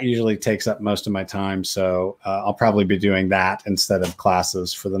 and that usually takes up most of my time. So I'll probably be doing that instead of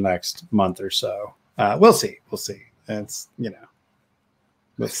classes for the next month or so. We'll see. It's,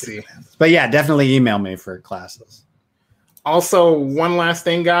 we'll see. But yeah, definitely email me for classes. Also, one last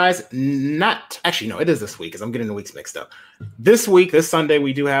thing, guys. It is this week, because I'm getting the weeks mixed up. This Sunday,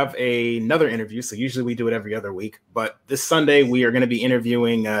 we do have another interview. So usually we do it every other week. But this Sunday, we are going to be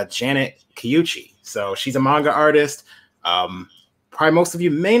interviewing Janet Kiyuchi. So she's a manga artist. Probably most of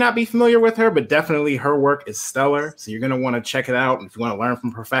you may not be familiar with her, but definitely her work is stellar. So you're going to want to check it out if you want to learn from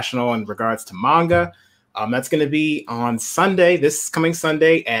a professional in regards to manga. That's going to be on Sunday, this coming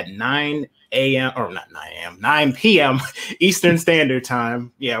Sunday at 9 p.m. Eastern Standard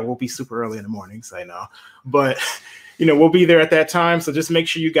Time. Yeah, we'll be super early in the mornings, I know. But, we'll be there at that time. So just make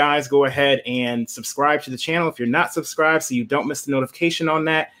sure you guys go ahead and subscribe to the channel if you're not subscribed, so you don't miss the notification on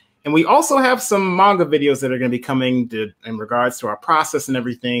that. And we also have some manga videos that are going to be coming in regards to our process and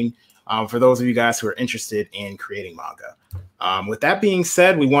everything, for those of you guys who are interested in creating manga. With that being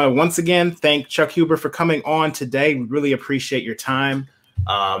said, we want to once again thank Chuck Huber for coming on today. We really appreciate your time.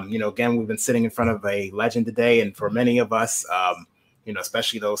 Again, we've been sitting in front of a legend today, and for many of us,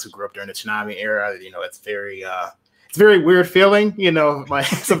 especially those who grew up during the Tsunami era, it's very weird feeling, like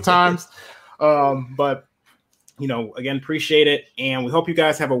sometimes, but again, appreciate it. And we hope you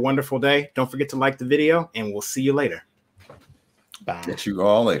guys have a wonderful day. Don't forget to like the video, and we'll see you later. Bye. Catch you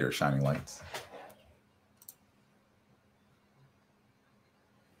all later, Shining Lights.